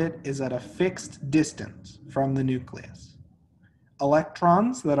orbit is at a fixed distance from the nucleus.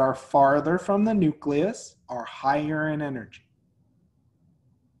 Electrons that are farther from the nucleus are higher in energy.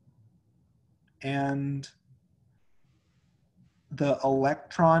 And the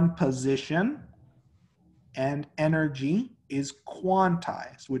electron position and energy is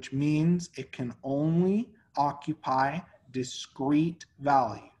quantized, which means it can only occupy discrete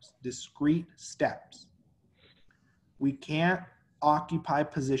values, discrete steps. We can't occupy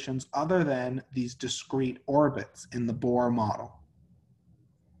positions other than these discrete orbits in the Bohr model.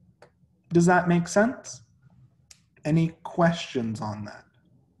 Does that make sense? Any questions on that?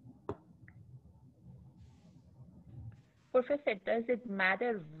 Professor, does it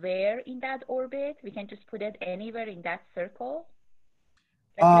matter where in that orbit? We can just put it anywhere in that circle?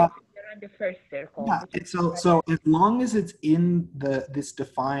 Like let's say you're on the first circle. Yeah, so as long as it's in this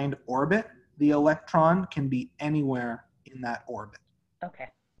defined orbit, the electron can be anywhere in that orbit. Okay.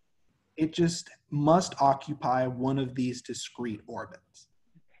 It just must occupy one of these discrete orbits.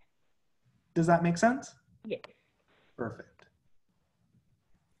 Does that make sense? Yes. Perfect.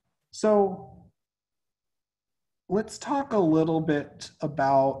 So let's talk a little bit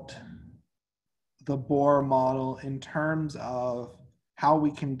about the Bohr model in terms of how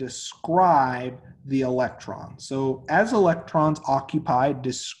we can describe the electron. So as electrons occupy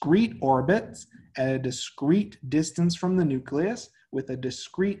discrete orbits at a discrete distance from the nucleus with a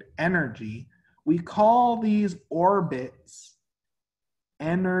discrete energy, we call these orbits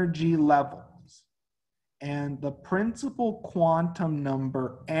energy levels. And the principal quantum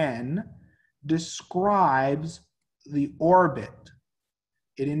number n describes the orbit.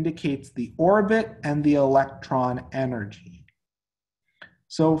 It indicates the orbit and the electron energy.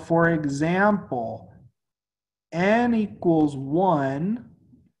 So for example, n equals 1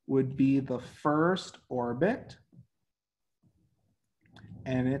 would be the first orbit,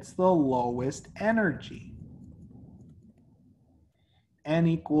 and it's the lowest energy. N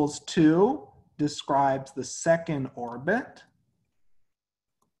equals 2 describes the second orbit,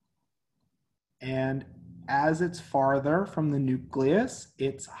 and as it's farther from the nucleus,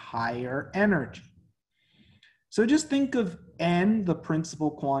 it's higher energy. So just think of n, the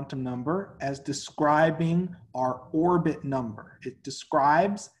principal quantum number, as describing our orbit number. It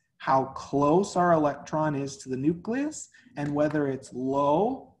describes how close our electron is to the nucleus and whether it's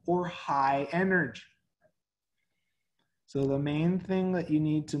low or high energy. So the main thing that you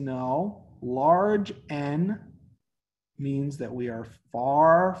need to know, large N means that we are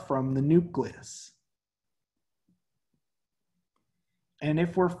far from the nucleus. And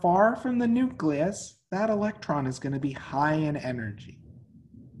if we're far from the nucleus, that electron is going to be high in energy.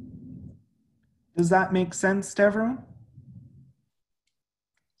 Does that make sense to everyone?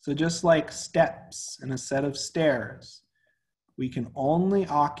 So just like steps in a set of stairs, we can only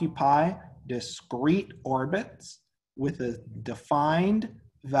occupy discrete orbits with a defined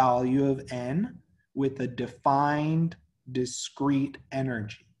value of n with a defined discrete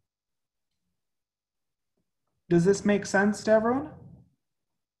energy. Does this make sense to everyone?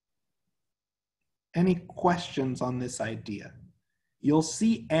 Any questions on this idea? You'll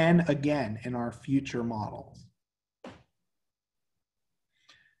see n again in our future models.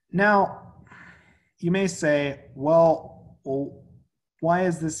 Now, you may say, well, why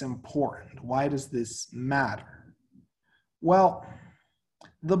is this important? Why does this matter? Well,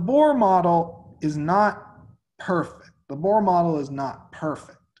 the Bohr model is not perfect. The Bohr model is not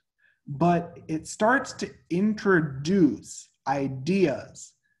perfect, but it starts to introduce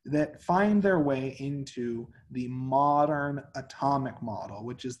ideas that find their way into the modern atomic model,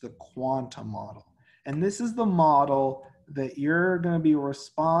 which is the quantum model. And this is the model that you're going to be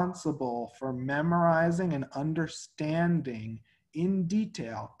responsible for memorizing and understanding in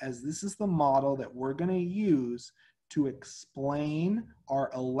detail, as this is the model that we're going to use to explain our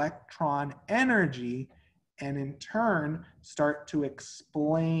electron energy and in turn start to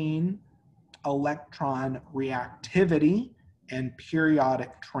explain electron reactivity and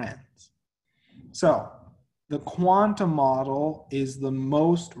periodic trends. So the quantum model is the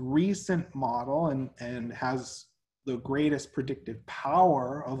most recent model and has the greatest predictive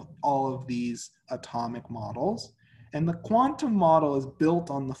power of all of these atomic models. And the quantum model is built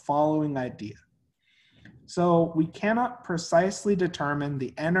on the following idea. So we cannot precisely determine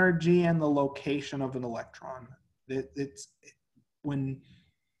the energy and the location of an electron.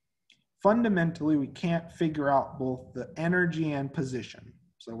 fundamentally, we can't figure out both the energy and position.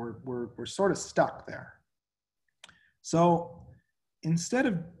 So we're sort of stuck there. So instead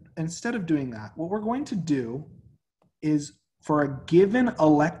of doing that, what we're going to do is for a given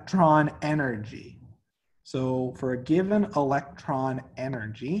electron energy. So for a given electron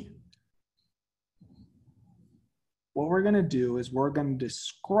energy, what we're going to do is we're going to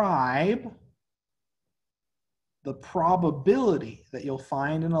describe the probability that you'll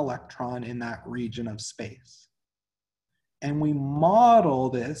find an electron in that region of space. And we model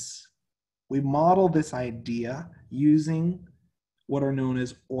this idea using what are known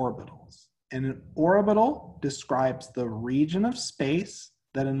as orbitals. And an orbital describes the region of space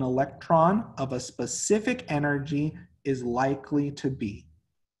that an electron of a specific energy is likely to be.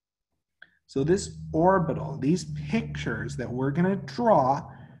 So this orbital, these pictures that we're going to draw,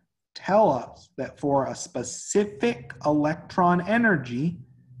 tell us that for a specific electron energy,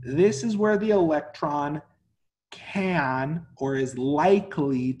 this is where the electron can or is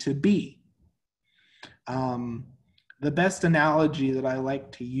likely to be. The best analogy that I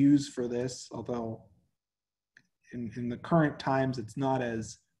like to use for this, although in the current times it's not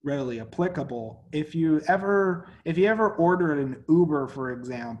as readily applicable, if you ever ordered an Uber, for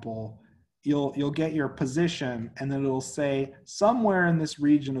example, you'll get your position and then it'll say somewhere in this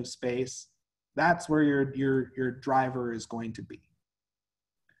region of space, that's where your driver is going to be.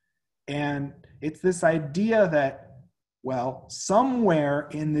 And it's this idea that, well, somewhere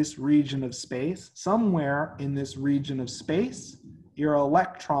in this region of space, your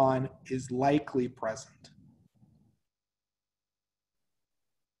electron is likely present.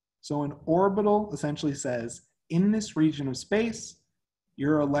 So an orbital essentially says, in this region of space,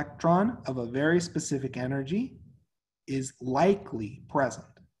 your electron of a very specific energy is likely present.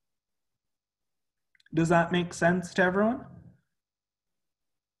 Does that make sense to everyone?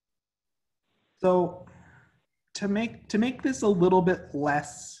 So to make this a little bit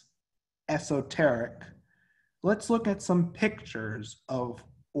less esoteric, let's look at some pictures of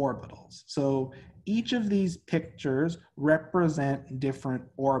orbitals. So each of these pictures represent different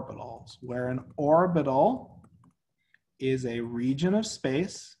orbitals, where an orbital is a region of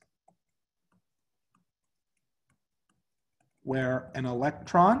space where an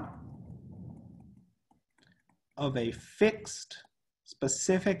electron of a fixed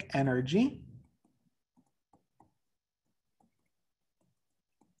specific energy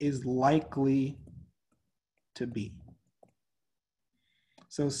is likely to be.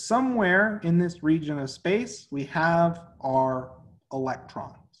 So somewhere in this region of space, we have our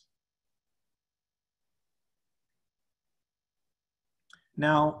electrons.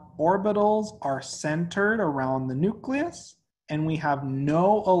 Now, orbitals are centered around the nucleus, and we have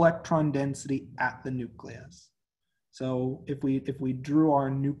no electron density at the nucleus. So if we drew our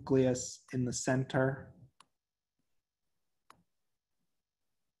nucleus in the center,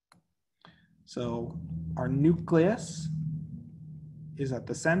 so our nucleus is at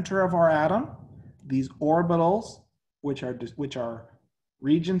the center of our atom. These orbitals, which are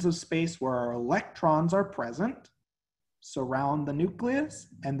regions of space where our electrons are present, surround the nucleus,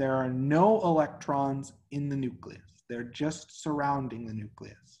 and there are no electrons in the nucleus. They're just surrounding the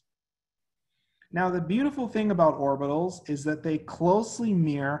nucleus. Now, the beautiful thing about orbitals is that they closely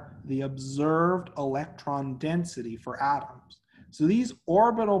mirror the observed electron density for atoms. So these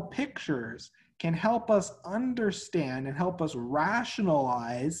orbital pictures can help us understand and help us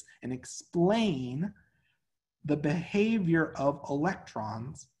rationalize and explain the behavior of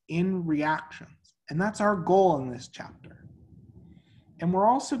electrons in reactions. And that's our goal in this chapter. And we're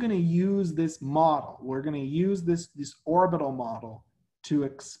also going to use this model. We're going to use this orbital model to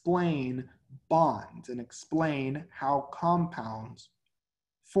explain bonds and explain how compounds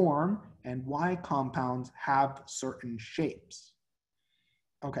form and why compounds have certain shapes.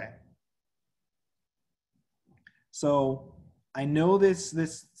 Okay. So I know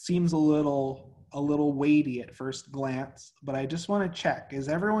this seems a little weighty at first glance, but I just want to check. Is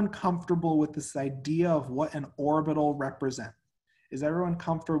everyone comfortable with this idea of what an orbital represents? Is everyone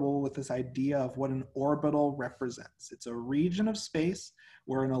comfortable with this idea of what an orbital represents? It's a region of space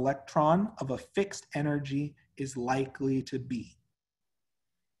where an electron of a fixed energy is likely to be.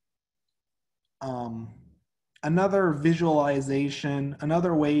 Another visualization,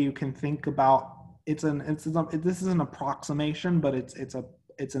 another way you can think about this is an approximation, but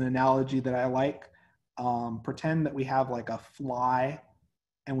it's an analogy that I like. Pretend that we have like a fly,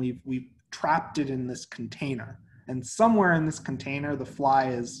 and we've trapped it in this container. And somewhere in this container, the fly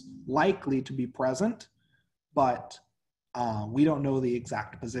is likely to be present, but we don't know the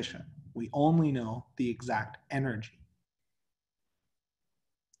exact position. We only know the exact energy.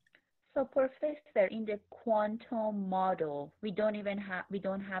 So Professor, in the quantum model, we don't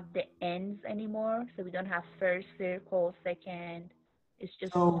have the ends anymore. So we don't have first circle, second. It's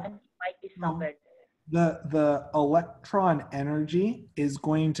just So, one might be no. somewhere. The electron energy is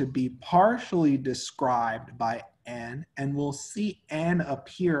going to be partially described by N, and we'll see N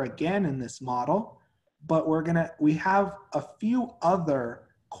appear again in this model, but we have a few other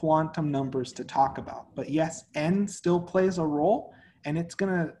quantum numbers to talk about. But yes, N still plays a role, and it's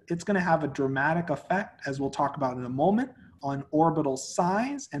gonna have a dramatic effect, as we'll talk about in a moment, on orbital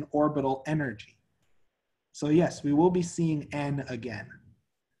size and orbital energy. So yes, we will be seeing N again.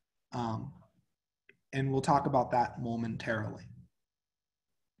 And we'll talk about that momentarily.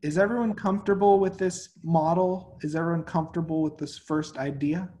 Is everyone comfortable with this model? Is everyone comfortable with this first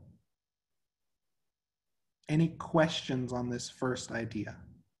idea? Any questions on this first idea?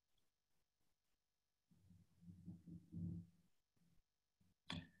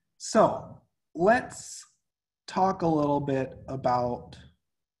 So let's talk a little bit about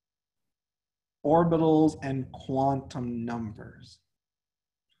orbitals and quantum numbers.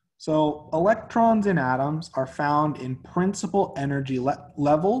 So electrons in atoms are found in principal energy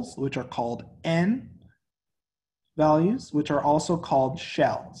levels, which are called N values, which are also called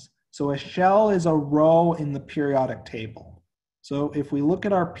shells. So a shell is a row in the periodic table. So if we look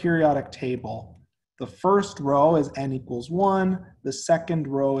at our periodic table, the first row is N equals 1, the second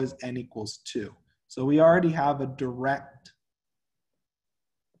row is N equals 2. So we already have a direct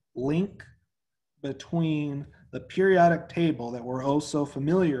link between the periodic table that we're oh so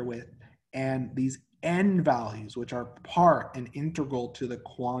familiar with and these N values, which are part and integral to the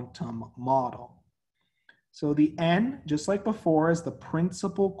quantum model. So the N, just like before, is the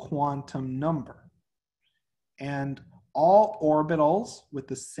principal quantum number. And all orbitals with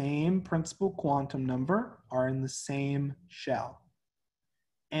the same principal quantum number are in the same shell.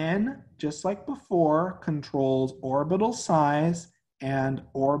 N, just like before, controls orbital size and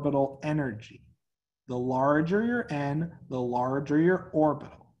orbital energy. The larger your N, the larger your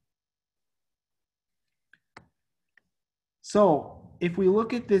orbital. So if we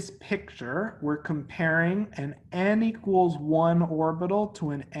look at this picture, we're comparing an N equals 1 orbital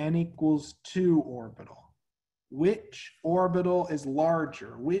to an N equals 2 orbital. Which orbital is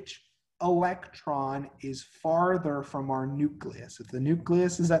larger? Which electron is farther from our nucleus? If the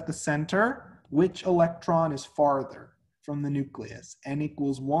nucleus is at the center, which electron is farther from the nucleus? N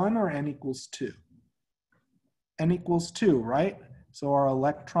equals 1 or N equals 2? N equals 2, right? So our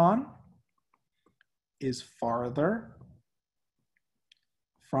electron is farther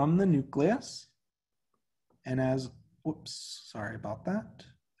from the nucleus. And sorry about that.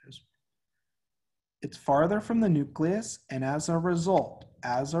 It's farther from the nucleus, and as a result,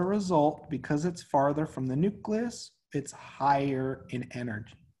 because it's farther from the nucleus, it's higher in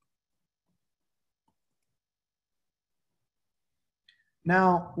energy.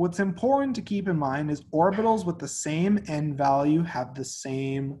 Now, what's important to keep in mind is orbitals with the same N value have the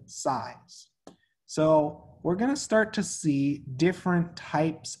same size. So we're going to start to see different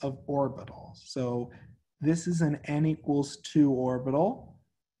types of orbitals. So this is an N equals 2 orbital,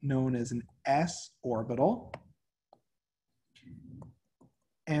 known as an S orbital.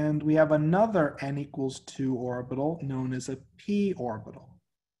 And we have another N equals 2 orbital known as a P orbital.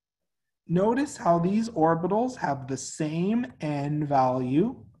 Notice how these orbitals have the same N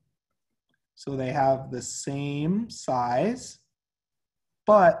value. So they have the same size,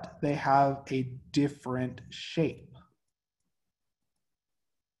 but they have a different shape.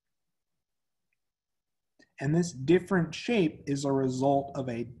 And this different shape is a result of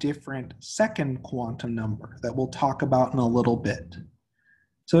a different second quantum number that we'll talk about in a little bit.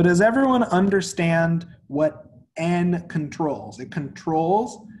 So does everyone understand what N controls? It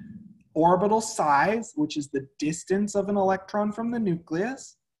controls orbital size, which is the distance of an electron from the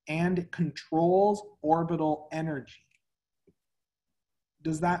nucleus, and it controls orbital energy.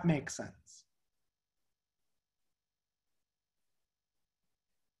 Does that make sense?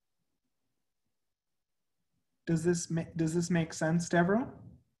 Does this make sense to everyone?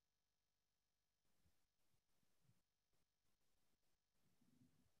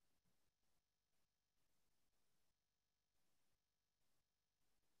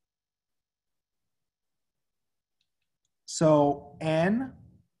 So N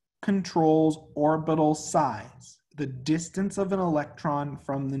controls orbital size, the distance of an electron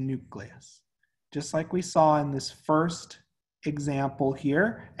from the nucleus. Just like we saw in this first example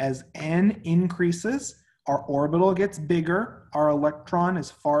here, as N increases, our orbital gets bigger, our electron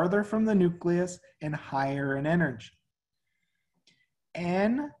is farther from the nucleus and higher in energy.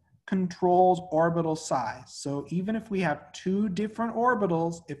 N controls orbital size. So even if we have two different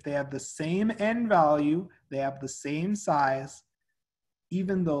orbitals, if they have the same n value, they have the same size,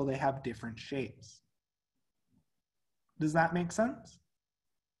 even though they have different shapes. Does that make sense?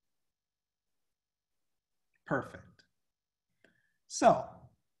 Perfect. So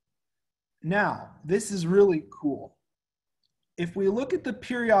now this is really cool. If we look at the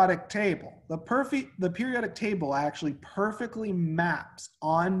periodic table, the periodic table actually perfectly maps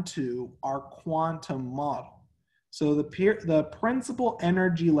onto our quantum model. So the principal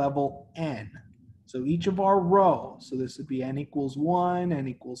energy level n, so each of our rows, so this would be n equals 1, n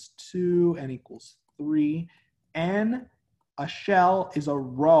equals 2, n equals 3, n, a shell is a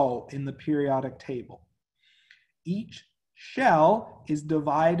row in the periodic table. Each shell is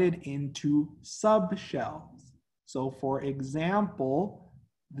divided into subshells. So for example,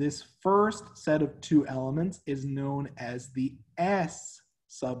 this first set of two elements is known as the S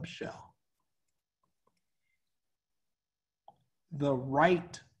subshell. The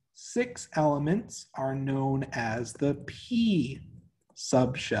right 6 elements are known as the P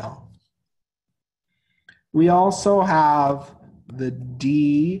subshell. We also have the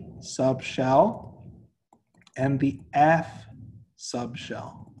D subshell and the F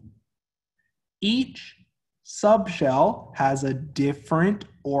subshell. Each subshell has a different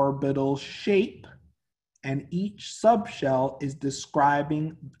orbital shape, and each subshell is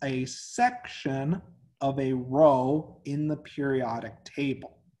describing a section of a row in the periodic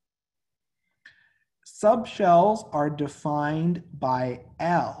table. Subshells are defined by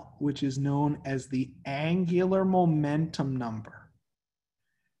L, which is known as the angular momentum number.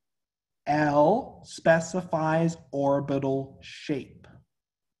 L specifies orbital shape.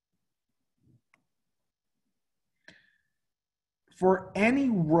 For any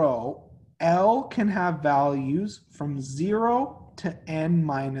row, L can have values from 0 to n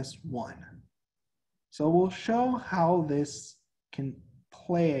minus 1. So we'll show how this can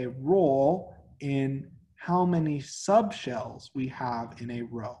play a role in how many subshells we have in a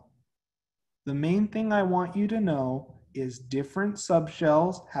row. The main thing I want you to know is different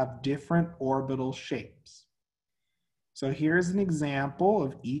subshells have different orbital shapes. So here's an example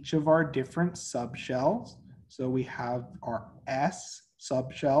of each of our different subshells. So we have our S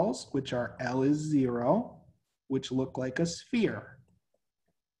subshells, which are L is 0, which look like a sphere.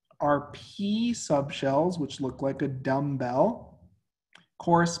 Our P subshells, which look like a dumbbell,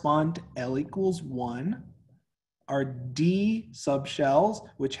 correspond to L equals 1. Our D subshells,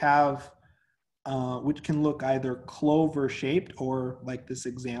 which can look either clover shaped or like this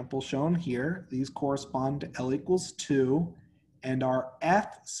example shown here, these correspond to L equals 2. And our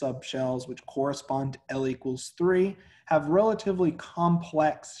F subshells, which correspond to L equals 3, have relatively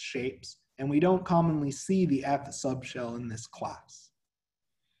complex shapes, and we don't commonly see the F subshell in this class.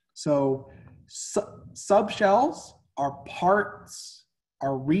 So subshells are parts,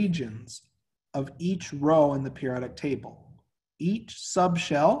 are regions of each row in the periodic table. Each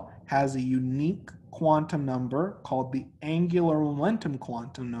subshell has a unique quantum number called the angular momentum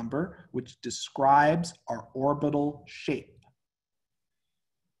quantum number, which describes our orbital shape.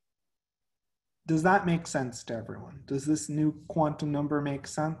 Does that make sense to everyone? Does this new quantum number make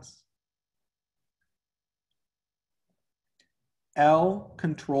sense? L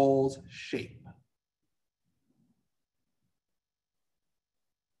controls shape.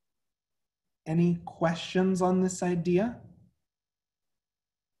 Any questions on this idea?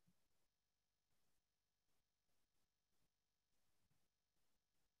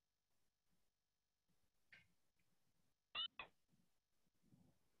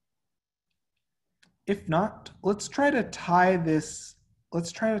 If not, let's try to tie this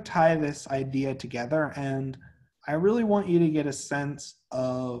idea together, and I really want you to get a sense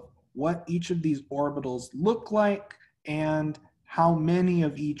of what each of these orbitals look like and how many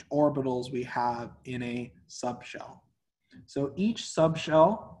of each orbitals we have in a subshell. So each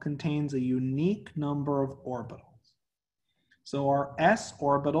subshell contains a unique number of orbitals. So our S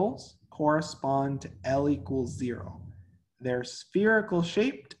orbitals correspond to L equals 0. They're spherical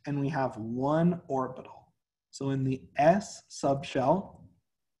shaped and we have one orbital. So in the S subshell,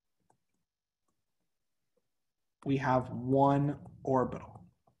 we have one orbital.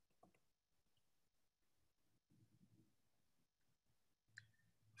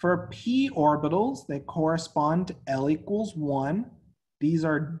 For P orbitals, they correspond to L equals 1. These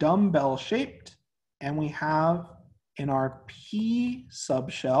are dumbbell shaped, and we have in our P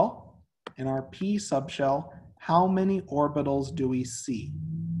subshell, how many orbitals do we see?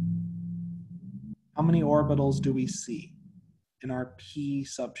 How many orbitals do we see in our P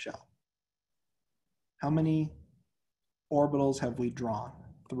subshell? How many orbitals have we drawn?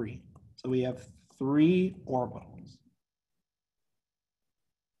 3. So we have 3 orbitals.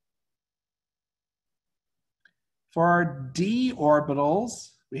 For our d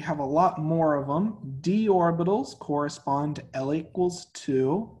orbitals, we have a lot more of them. D orbitals correspond to L equals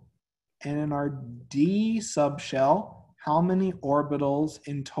 2. And in our d subshell, how many orbitals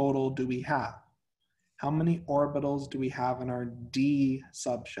in total do we have? How many orbitals do we have in our d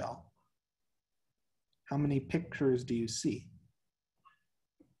subshell? How many pictures do you see?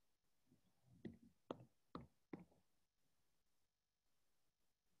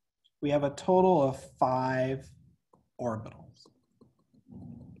 We have a total of 5 orbitals.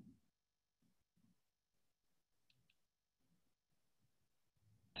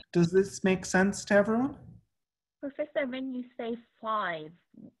 Does this make sense to everyone? Professor, when you say 5,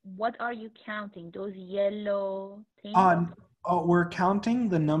 what are you counting? Those yellow things? We're counting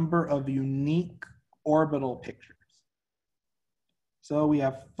the number of unique orbital pictures. So we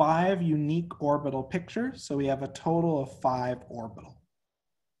have 5 unique orbital pictures, so we have a total of 5 orbitals.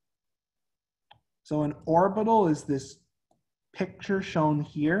 So an orbital is this picture shown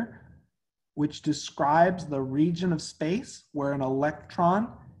here, which describes the region of space where an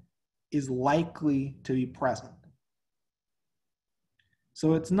electron is likely to be present.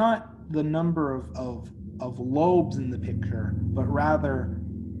 So it's not the number of lobes in the picture, but rather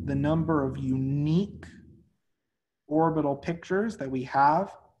the number of unique orbital pictures that we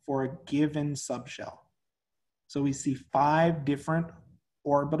have for a given subshell. So we see 5 different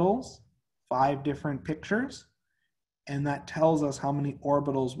orbitals, 5 different pictures, and that tells us how many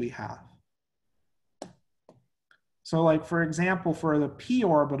orbitals we have. So like for example, for the p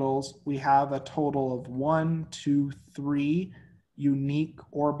orbitals, we have a total of 1, 2, 3 unique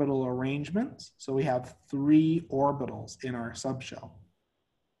orbital arrangements. So we have 3 orbitals in our subshell.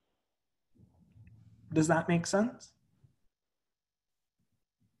 Does that make sense?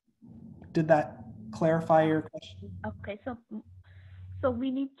 Did that clarify your question? Okay, so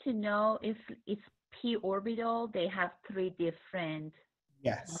we need to know if it's p orbital, they have 3 different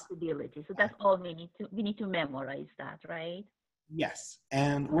possibilities. So that's all we need to memorize that, right? Yes,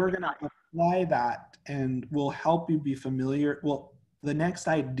 and we're going to apply that and we'll help you be familiar. Well, the next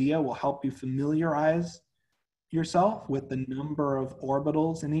idea will help you familiarize yourself with the number of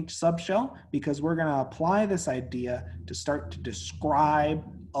orbitals in each subshell, because we're going to apply this idea to start to describe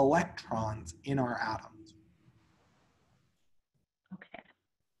electrons in our atoms. Okay.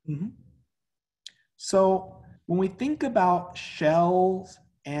 Mm-hmm. So when we think about shells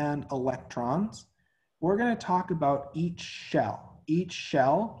and electrons, we're going to talk about each shell. Each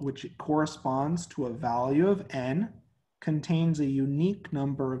shell, which corresponds to a value of n, contains a unique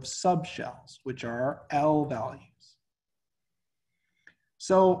number of subshells, which are L values.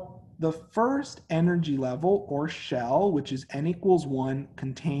 So the first energy level or shell, which is n equals 1,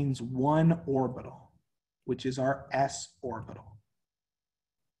 contains 1 orbital, which is our s orbital.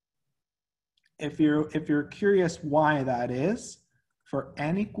 If you're curious why that is, for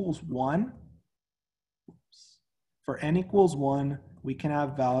n equals 1, we can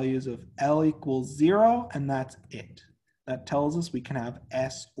have values of L equals 0, and that's it. That tells us we can have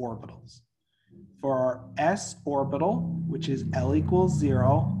s orbitals. For our s orbital, which is L equals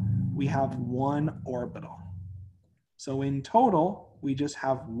 0, we have 1 orbital. So in total, we just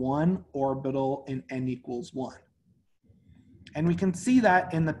have 1 orbital in n equals 1. And we can see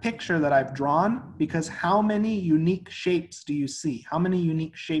that in the picture that I've drawn, because how many unique shapes do you see? How many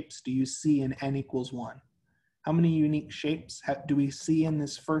unique shapes do you see in n equals 1? How many unique shapes do we see in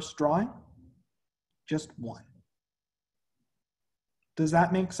this first drawing? Just 1. Does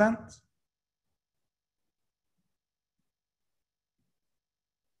that make sense?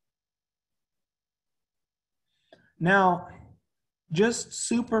 Now, just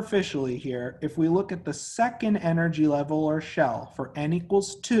superficially here, if we look at the second energy level or shell for n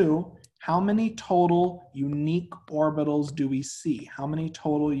equals 2, how many total unique orbitals do we see? How many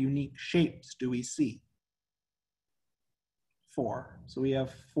total unique shapes do we see? 4. So we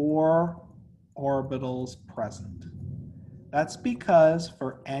have 4 orbitals present. That's because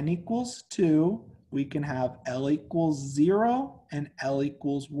for n equals 2, we can have L equals 0 and L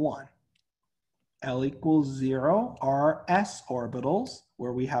equals 1. L equals 0 are s orbitals,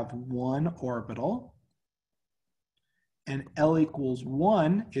 where we have 1 orbital. And L equals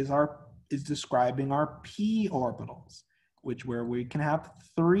 1 is describing our p orbitals, where we can have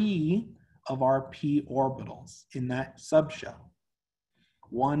 3 of our p orbitals in that subshell.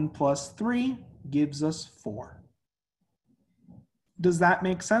 1 plus 3 gives us 4. Does that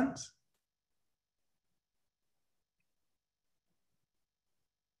make sense?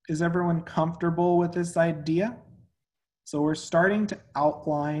 Is everyone comfortable with this idea? So we're starting to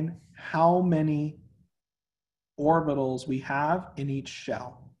outline how many orbitals we have in each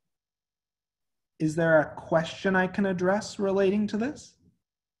shell. Is there a question I can address relating to this?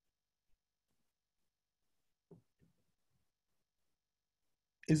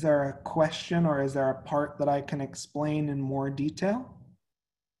 Is there a question or is there a part that I can explain in more detail?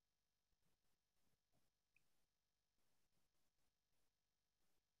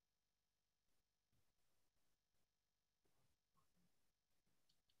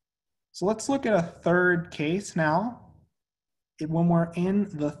 So let's look at a third case now. When we're in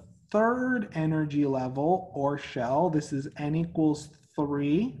the third energy level or shell, this is n equals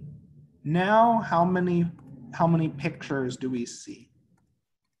 3. Now, how many pictures do we see?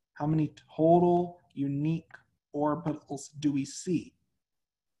 How many total unique orbitals do we see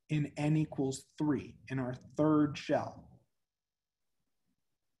in n equals 3 in our third shell?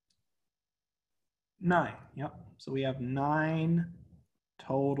 9, yep. So we have 9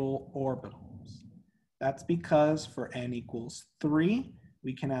 total orbitals. That's because for n equals 3,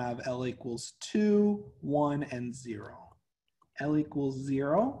 we can have L equals 2, 1, and 0. L equals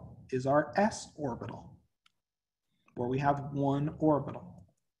 0 is our s orbital, where we have 1 orbital.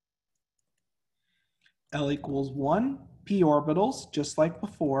 L equals 1, p orbitals, just like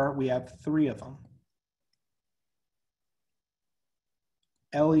before, we have 3 of them.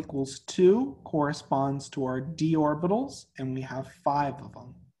 L equals 2 corresponds to our d orbitals, and we have 5 of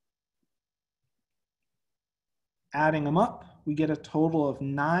them. Adding them up, we get a total of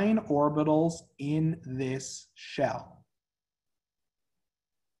 9 orbitals in this shell.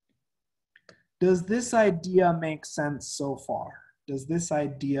 Does this idea make sense so far? Does this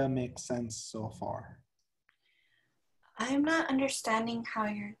idea make sense so far? I'm not understanding how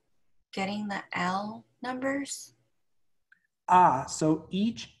you're getting the L numbers. So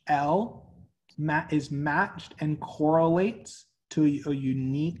each L is matched and correlates to a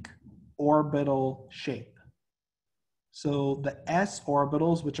unique orbital shape. So the s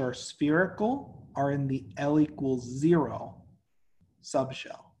orbitals, which are spherical, are in the L equals 0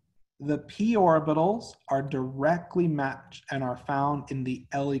 subshell. The p orbitals are directly matched and are found in the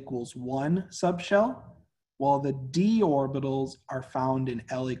L equals 1 subshell, while the d orbitals are found in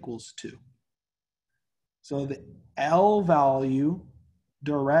L equals 2. So the L value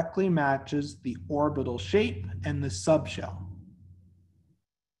directly matches the orbital shape and the subshell.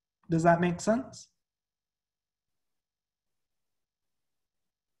 Does that make sense?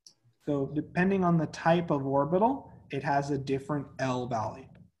 So depending on the type of orbital, it has a different L value.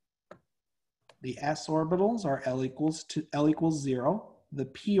 The s orbitals are L equals 0, the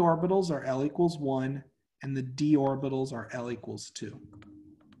p orbitals are L equals 1, and the d orbitals are L equals 2.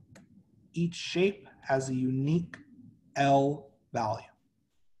 Each shape has a unique L value.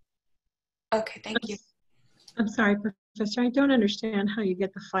 Okay, thank you. I'm sorry, Professor, I don't understand how you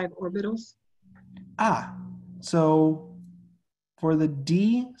get the 5 orbitals. So for the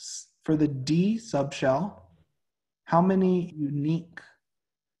D subshell, how many unique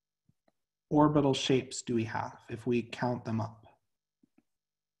orbital shapes do we have if we count them up?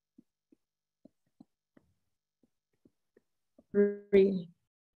 3,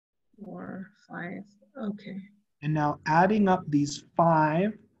 4, 5, okay. And now adding up these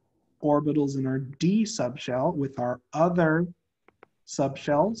 5 orbitals in our D subshell with our other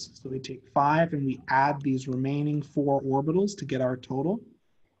subshells, so we take 5 and we add these remaining 4 orbitals to get our total.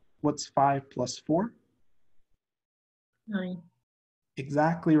 What's 5 plus 4? 9.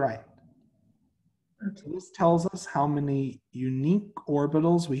 Exactly right. Okay. So this tells us how many unique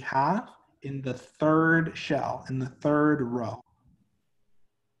orbitals we have in the third shell, in the third row.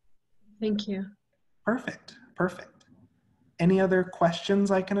 Thank you. Perfect, perfect. Any other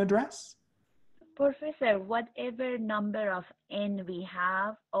questions I can address? Professor, whatever number of n we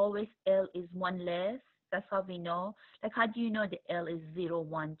have, always L is 1 less. That's how we know. Like, how do you know the L is 0,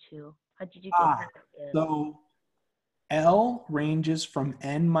 1, 2? How did you get that L? So L ranges from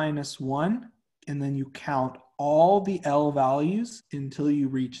n minus 1, and then you count all the L values until you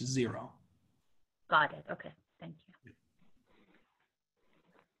reach 0. Got it. Okay, thank you.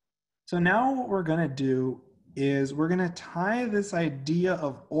 So now what we're going to do is we're going to tie this idea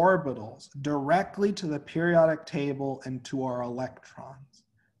of orbitals directly to the periodic table and to our electrons.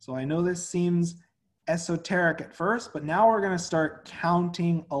 So I know this seems esoteric at first, but now we're going to start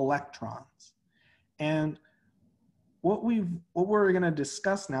counting electrons. And what we're going to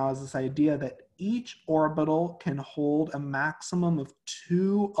discuss now is this idea that each orbital can hold a maximum of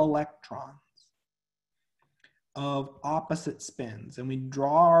 2 electrons of opposite spins, and we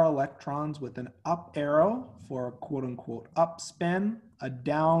draw our electrons with an up arrow for a quote unquote up spin, a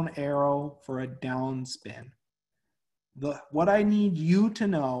down arrow for a down spin. What I need you to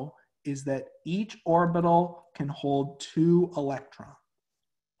know is that each orbital can hold 2 electrons.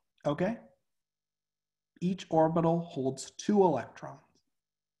 Okay? Each orbital holds 2 electrons.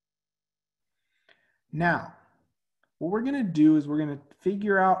 Now, what we're going to do is we're going to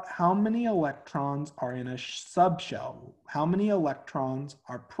figure out how many electrons are in a subshell. How many electrons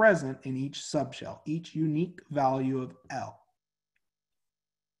are present in each subshell, each unique value of L.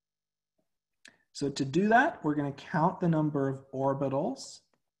 So to do that, we're going to count the number of orbitals,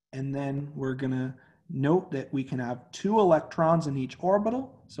 and then we're going to note that we can have 2 electrons in each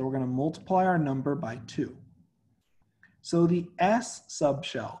orbital, so we're going to multiply our number by 2. So the S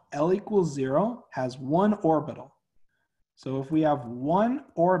subshell, L equals 0, has 1 orbital. So if we have 1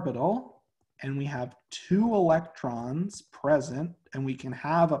 orbital and we have 2 electrons present, and we can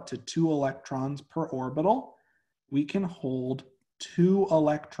have up to 2 electrons per orbital, we can hold 2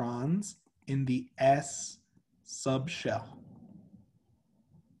 electrons in the S subshell.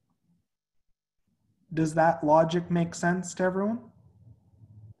 Does that logic make sense to everyone?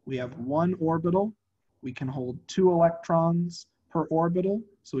 We have 1 orbital. We can hold 2 electrons per orbital,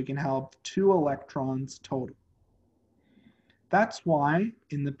 so we can have 2 electrons total. That's why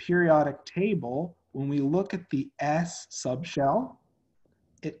in the periodic table, when we look at the S subshell,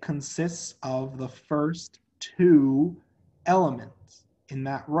 it consists of the first 2 elements in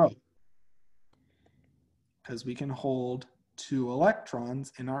that row, because we can hold 2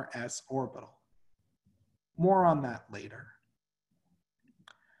 electrons in our S orbital. More on that later.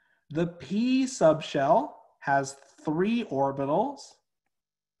 The P subshell has 3 orbitals,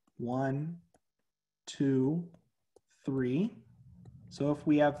 1, 2, 3. So if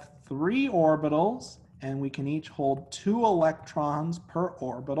we have 3 orbitals and we can each hold 2 electrons per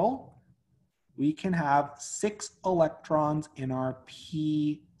orbital, we can have 6 electrons in our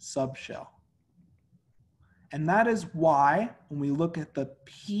P subshell. And that is why when we look at the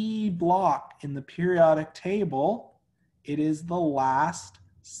P block in the periodic table, it is the last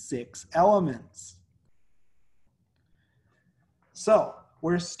 6 elements. So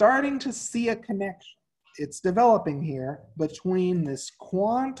we're starting to see a connection. It's developing here between this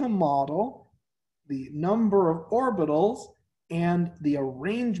quantum model, the number of orbitals, and the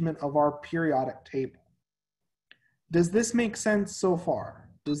arrangement of our periodic table. Does this make sense so far?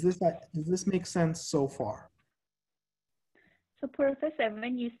 Does this make sense so far? So Professor,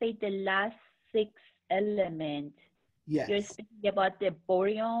 when you say the last 6 elements, Yes. you're speaking about the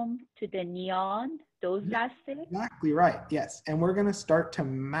boron to the neon, those last 6? Exactly right, yes. And we're going to start to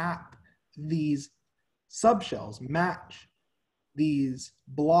map these subshells, match these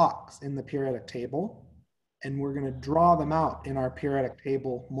blocks in the periodic table, and we're going to draw them out in our periodic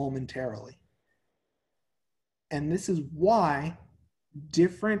table momentarily. And this is why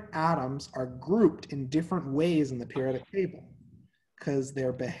different atoms are grouped in different ways in the periodic table, because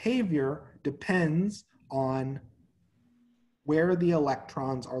their behavior depends on where the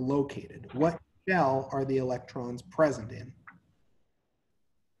electrons are located. What shell are the electrons present in?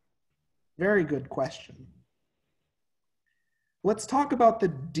 Very good question. Let's talk about the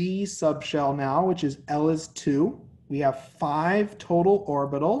D subshell now, which is L is 2. We have 5 total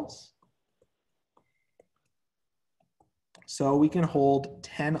orbitals. So we can hold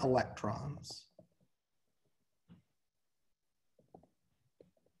 10 electrons.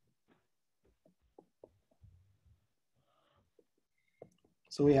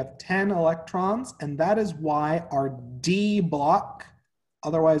 So we have 10 electrons, and that is why our D block,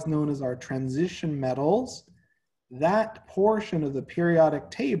 otherwise known as our transition metals, that portion of the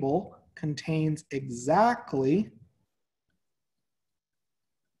periodic table contains exactly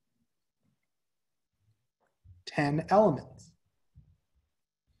 10 elements.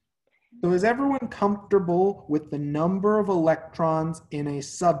 So is everyone comfortable with the number of electrons in a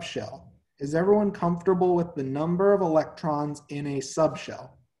subshell? Is everyone comfortable with the number of electrons in a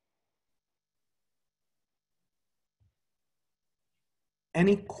subshell?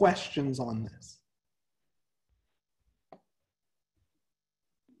 Any questions on this?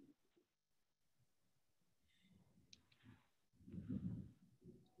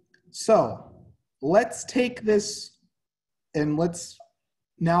 So let's take this and let's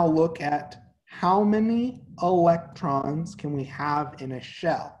now look at how many electrons can we have in a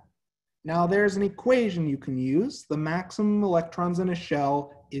shell. Now there's an equation you can use. The maximum electrons in a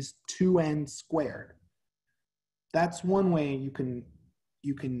shell is 2n squared. That's one way you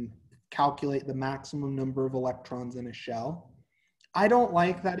can calculate the maximum number of electrons in a shell. I don't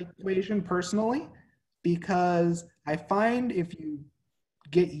like that equation personally because I find if you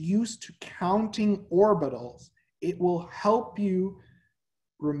get used to counting orbitals, it will help you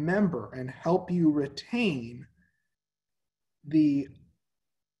remember and help you retain the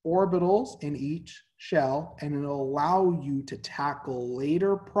orbitals in each shell, and it'll allow you to tackle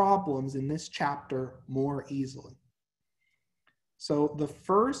later problems in this chapter more easily. So the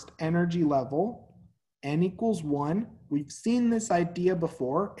first energy level, n equals 1, we've seen this idea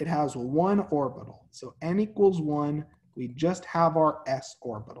before. It has one orbital. So n equals 1, we just have our s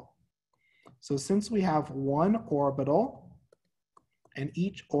orbital. So since we have one orbital, and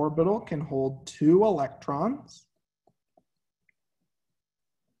each orbital can hold 2 electrons,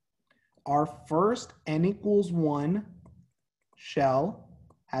 our first n equals 1 shell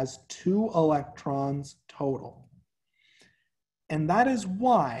has 2 electrons total. And that is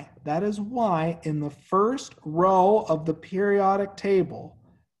why in the first row of the periodic table,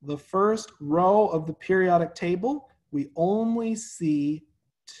 we only see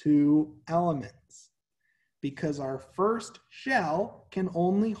 2 elements, because our first shell can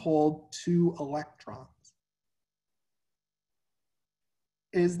only hold 2 electrons.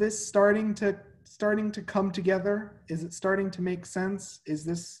 Is this starting to come together? Is it starting to make sense?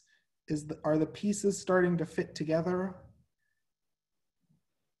 Are the pieces starting to fit together?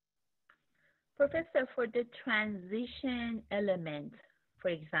 Professor, for the transition element, for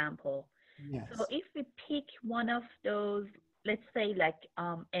example, Yes. so if we pick one of those, let's say like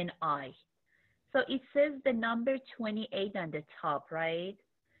Ni, so it says the number 28 on the top, right?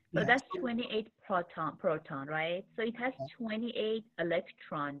 So Yes. that's 28 proton, right? So it has 28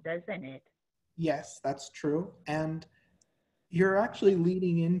 electron, doesn't it? Yes, that's true. And you're actually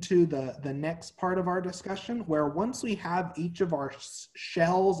leading into the next part of our discussion, where once we have each of our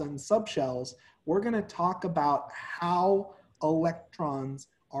shells and subshells, we're going to talk about how electrons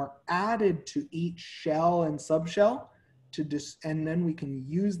are added to each shell and subshell and then we can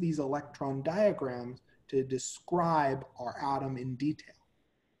use these electron diagrams to describe our atom in detail.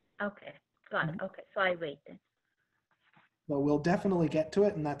 Okay, got it. Okay, so I wait then. So we'll definitely get to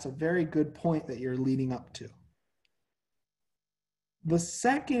it, and that's a very good point that you're leading up to. The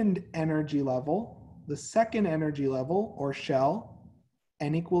second energy level or shell,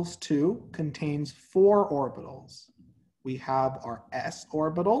 n equals 2, contains 4 orbitals. We have our s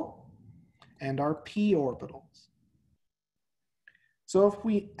orbital and our p orbitals. So if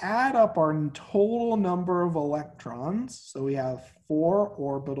we add up our total number of electrons, so we have 4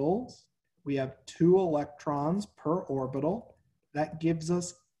 orbitals, we have 2 electrons per orbital, that gives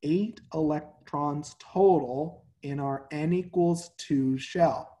us 8 electrons total in our n equals 2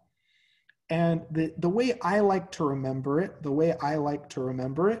 shell. And the way I like to remember it,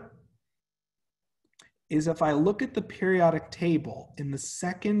 is if I look at the periodic table in the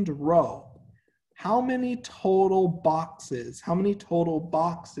second row, how many total boxes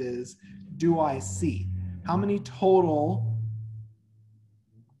do I see? How many total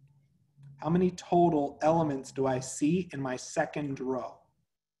elements do I see in my second row?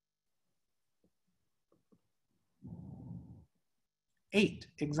 8,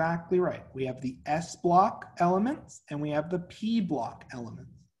 exactly right. We have the S block elements and we have the P block elements.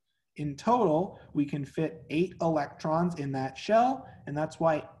 In total, we can fit 8 electrons in that shell, and that's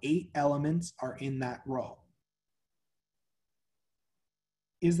why 8 elements are in that row.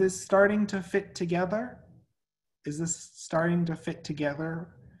 Is this starting to fit together?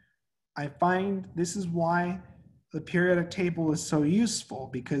 I find this is why the periodic table is so useful,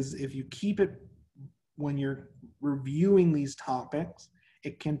 because if you keep it when you're reviewing these topics,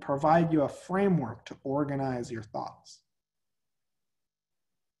 it can provide you a framework to organize your thoughts.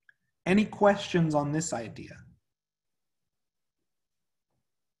 Any questions on this idea?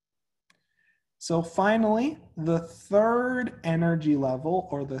 So finally, the third energy level,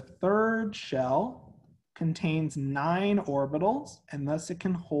 or the third shell, contains 9 orbitals, and thus it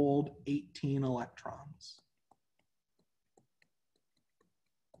can hold 18 electrons.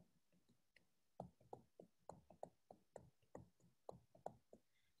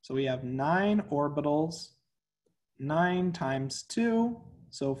 So we have 9 orbitals, 9 times 2.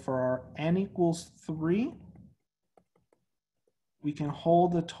 So for our n equals 3, we can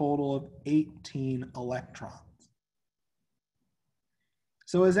hold a total of 18 electrons.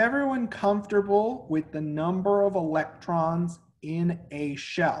 So is everyone comfortable with the number of electrons in a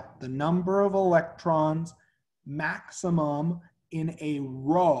shell? The number of electrons maximum in a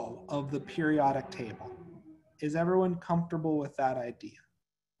row of the periodic table. Is everyone comfortable with that idea?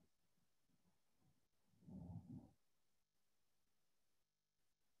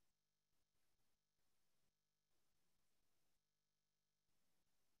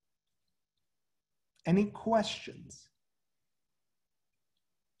 Any questions?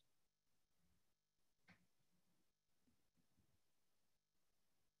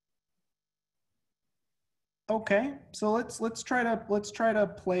 Okay, so let's try to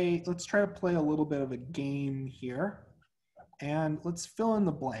play a little bit of a game here, and let's fill in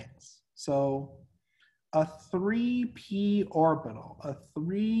the blanks. So a 3p orbital. A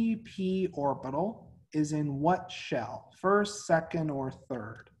 3p orbital is in what shell? First, second, or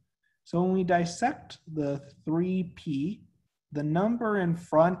third? So when we dissect the 3p, the number in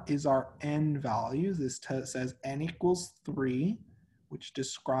front is our n value. This says n equals 3, which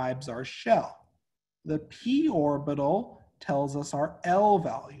describes our shell. The p orbital tells us our L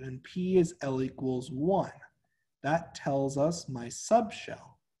value, and p is L equals 1. That tells us my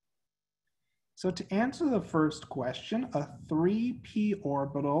subshell. So to answer the first question, a 3p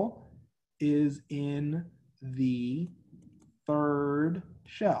orbital is in the third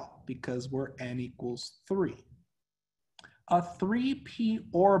shell because we're n equals 3. A 3p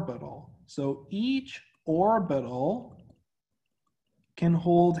orbital, so each orbital can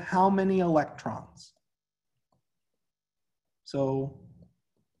hold how many electrons? So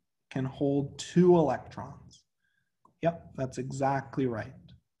can hold 2 electrons. Yep, that's exactly right.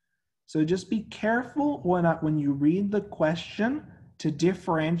 So just be careful when you read the question to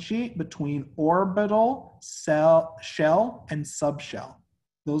differentiate between orbital, shell, and subshell.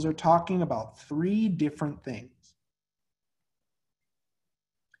 Those are talking about 3 different things.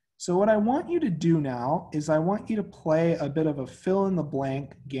 So what I want you to do now is I want you to play a bit of a fill in the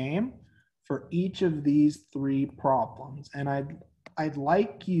blank game for each of these 3 problems. And I'd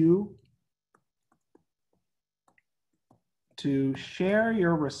like you to share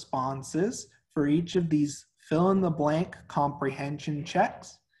your responses for each of these fill in the blank comprehension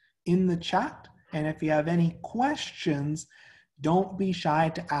checks in the chat. And if you have any questions, don't be shy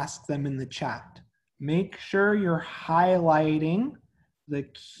to ask them in the chat. Make sure you're highlighting the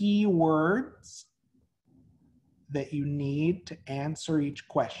keywords that you need to answer each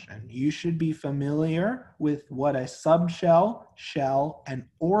question. You should be familiar with what a subshell, shell, and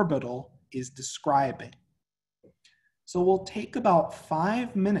orbital is describing. So we'll take about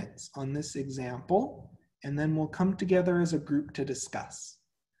 5 minutes on this example, and then we'll come together as a group to discuss.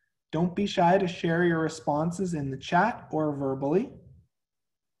 Don't be shy to share your responses in the chat or verbally.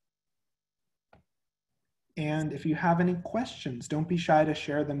 And if you have any questions, don't be shy to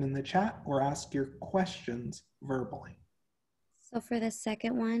share them in the chat or ask your questions verbally. So for the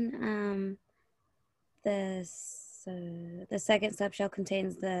second one, the second subshell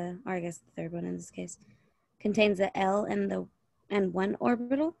contains the, or I guess the third one in this case, contains the L and 1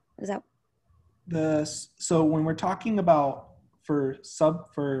 orbital. Is that? So when we're talking about for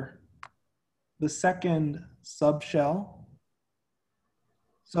the second subshell,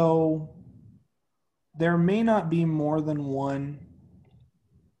 so there may not be more than one.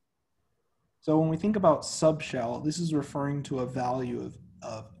 So when we think about subshell, this is referring to a value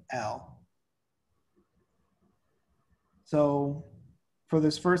of L. So for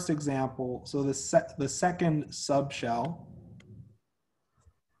this first example, so the second subshell,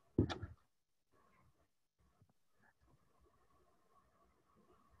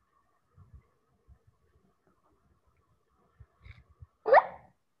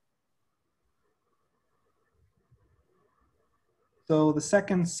 so the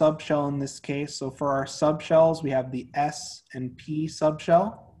second subshell in this case, so for our subshells, we have the S and P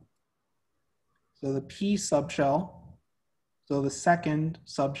subshell. So the P subshell, so the second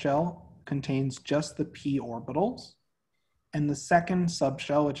subshell contains just the P orbitals. And the second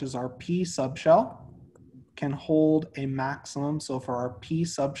subshell, which is our P subshell, can hold a maximum. So for our P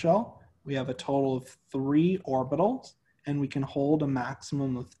subshell, we have a total of 3 orbitals, and we can hold a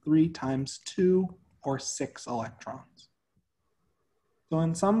maximum of 3 times 2 or 6 electrons. So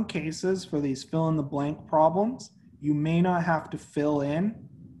in some cases, for these fill in the blank problems, you may not have to fill in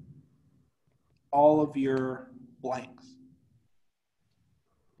all of your blanks.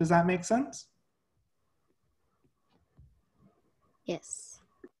 Does that make sense? Yes.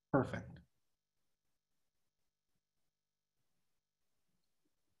 Perfect.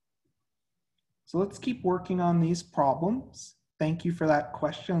 So let's keep working on these problems. Thank you for that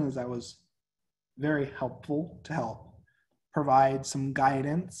question, as that was very helpful to help provide some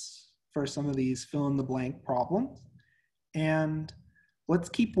guidance for some of these fill in the blank problems. And let's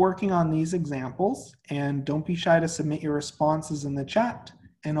keep working on these examples, and don't be shy to submit your responses in the chat,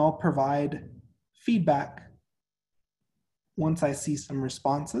 and I'll provide feedback once I see some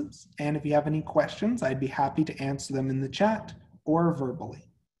responses. And if you have any questions, I'd be happy to answer them in the chat or verbally.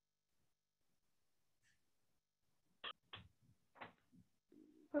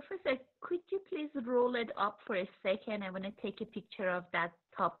 Professor, could you please roll it up for a second? I want to take a picture of that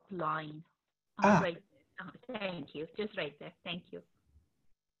top line. Right. Oh, thank you. Just right there. Thank you.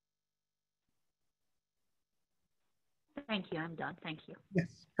 Thank you. I'm done. Thank you.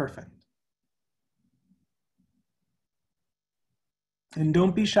 Yes, perfect. And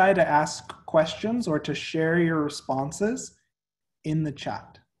don't be shy to ask questions or to share your responses in the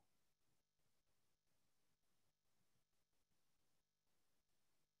chat.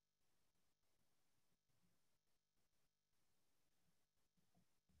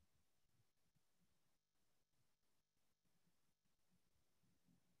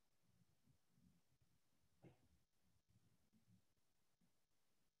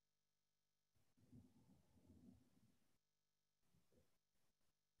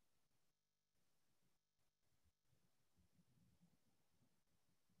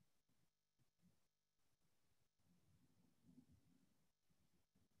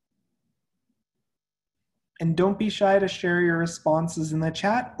 And don't be shy to share your responses in the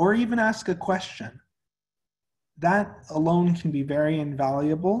chat or even ask a question. That alone can be very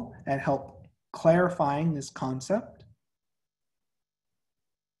invaluable and help clarifying this concept.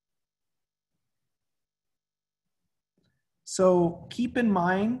 So keep in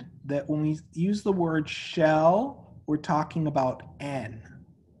mind that when we use the word shell, we're talking about N.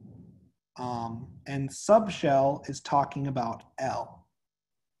 And subshell is talking about L.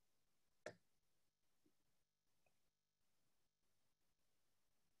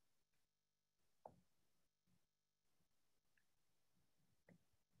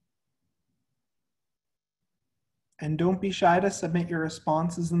 And don't be shy to submit your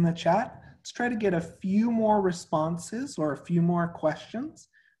responses in the chat. Let's try to get a few more responses or a few more questions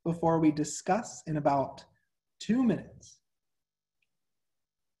before we discuss in about 2 minutes.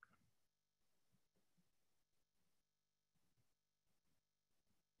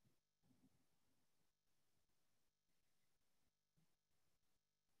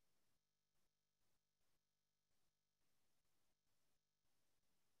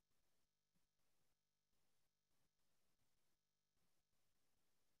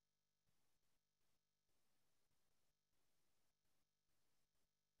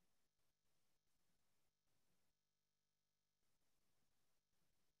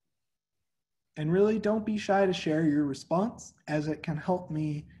 And really don't be shy to share your response, as it can help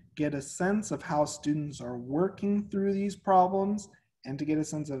me get a sense of how students are working through these problems and to get a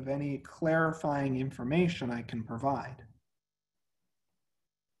sense of any clarifying information I can provide.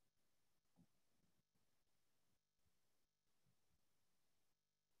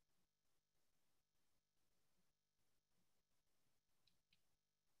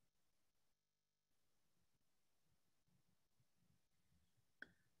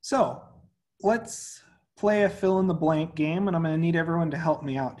 So let's play a fill in the blank game, and I'm going to need everyone to help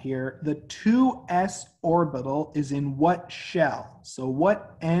me out here. The 2s orbital is in what shell? So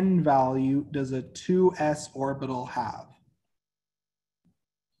what n value does a 2s orbital have?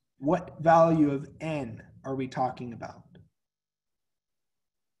 What value of n are we talking about?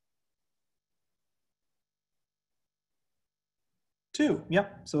 Two,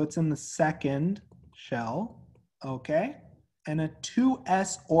 yep. So it's in the second shell, okay? And a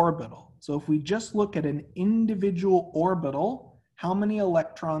 2s orbital. So if we just look at an individual orbital, how many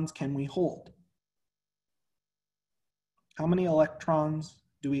electrons can we hold? How many electrons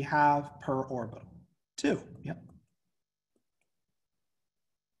do we have per orbital? 2, yep.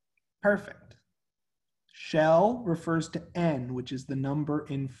 Perfect. Shell refers to n, which is the number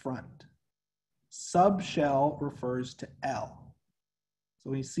in front. Subshell refers to L. So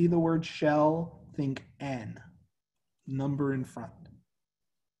when you see the word shell, think n, number in front.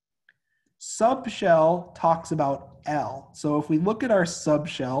 Subshell talks about L. So if we look at our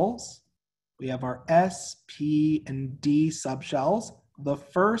subshells, we have our S, P, and D subshells. The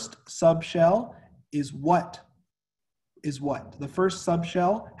first subshell is what? The first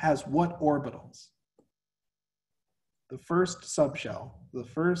subshell has what orbitals? The first subshell, the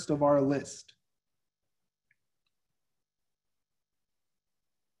first of our list.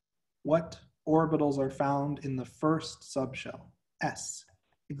 What orbitals are found in the first subshell? S.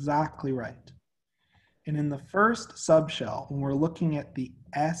 Exactly right. And in the first subshell, when we're looking at the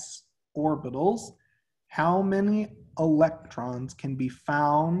S orbitals, how many electrons can be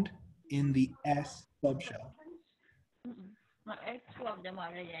found in the S subshell? Two of them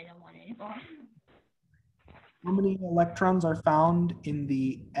already. I don't want anymore. How many electrons are found in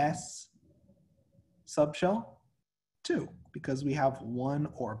the S subshell? 2, because we have one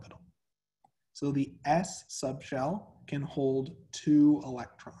orbital. So the S subshell can hold 2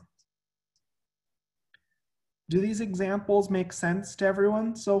 electrons. Do these examples make sense to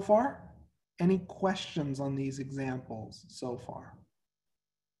everyone so far? Any questions on these examples so far?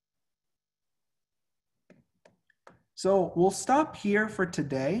 So we'll stop here for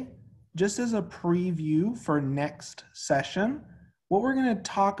today. just as a preview for next session, what we're going to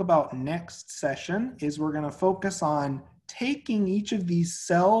talk about next session is we're going to focus on taking each of these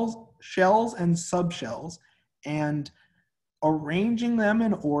cells, shells and subshells and arranging them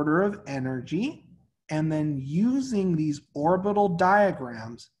in order of energy, and then using these orbital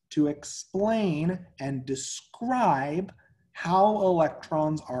diagrams to explain and describe how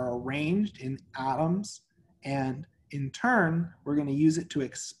electrons are arranged in atoms, and in turn, we're going to use it to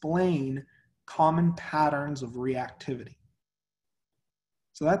explain common patterns of reactivity.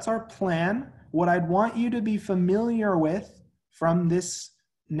 So that's our plan. What I'd want you to be familiar with from this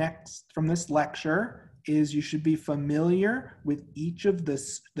lecture is you should be familiar with each of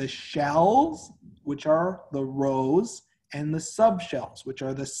the shells, which are the rows, and the subshells, which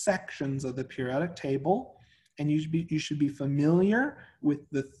are the sections of the periodic table. And you should be familiar with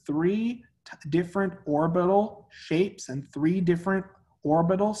the three different orbital shapes and three different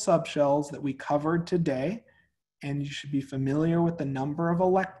orbital subshells that we covered today. And you should be familiar with the number of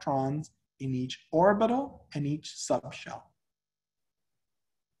electrons in each orbital and each subshell.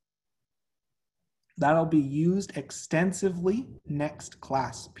 That'll be used extensively next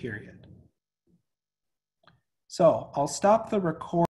class period. So I'll stop the recording.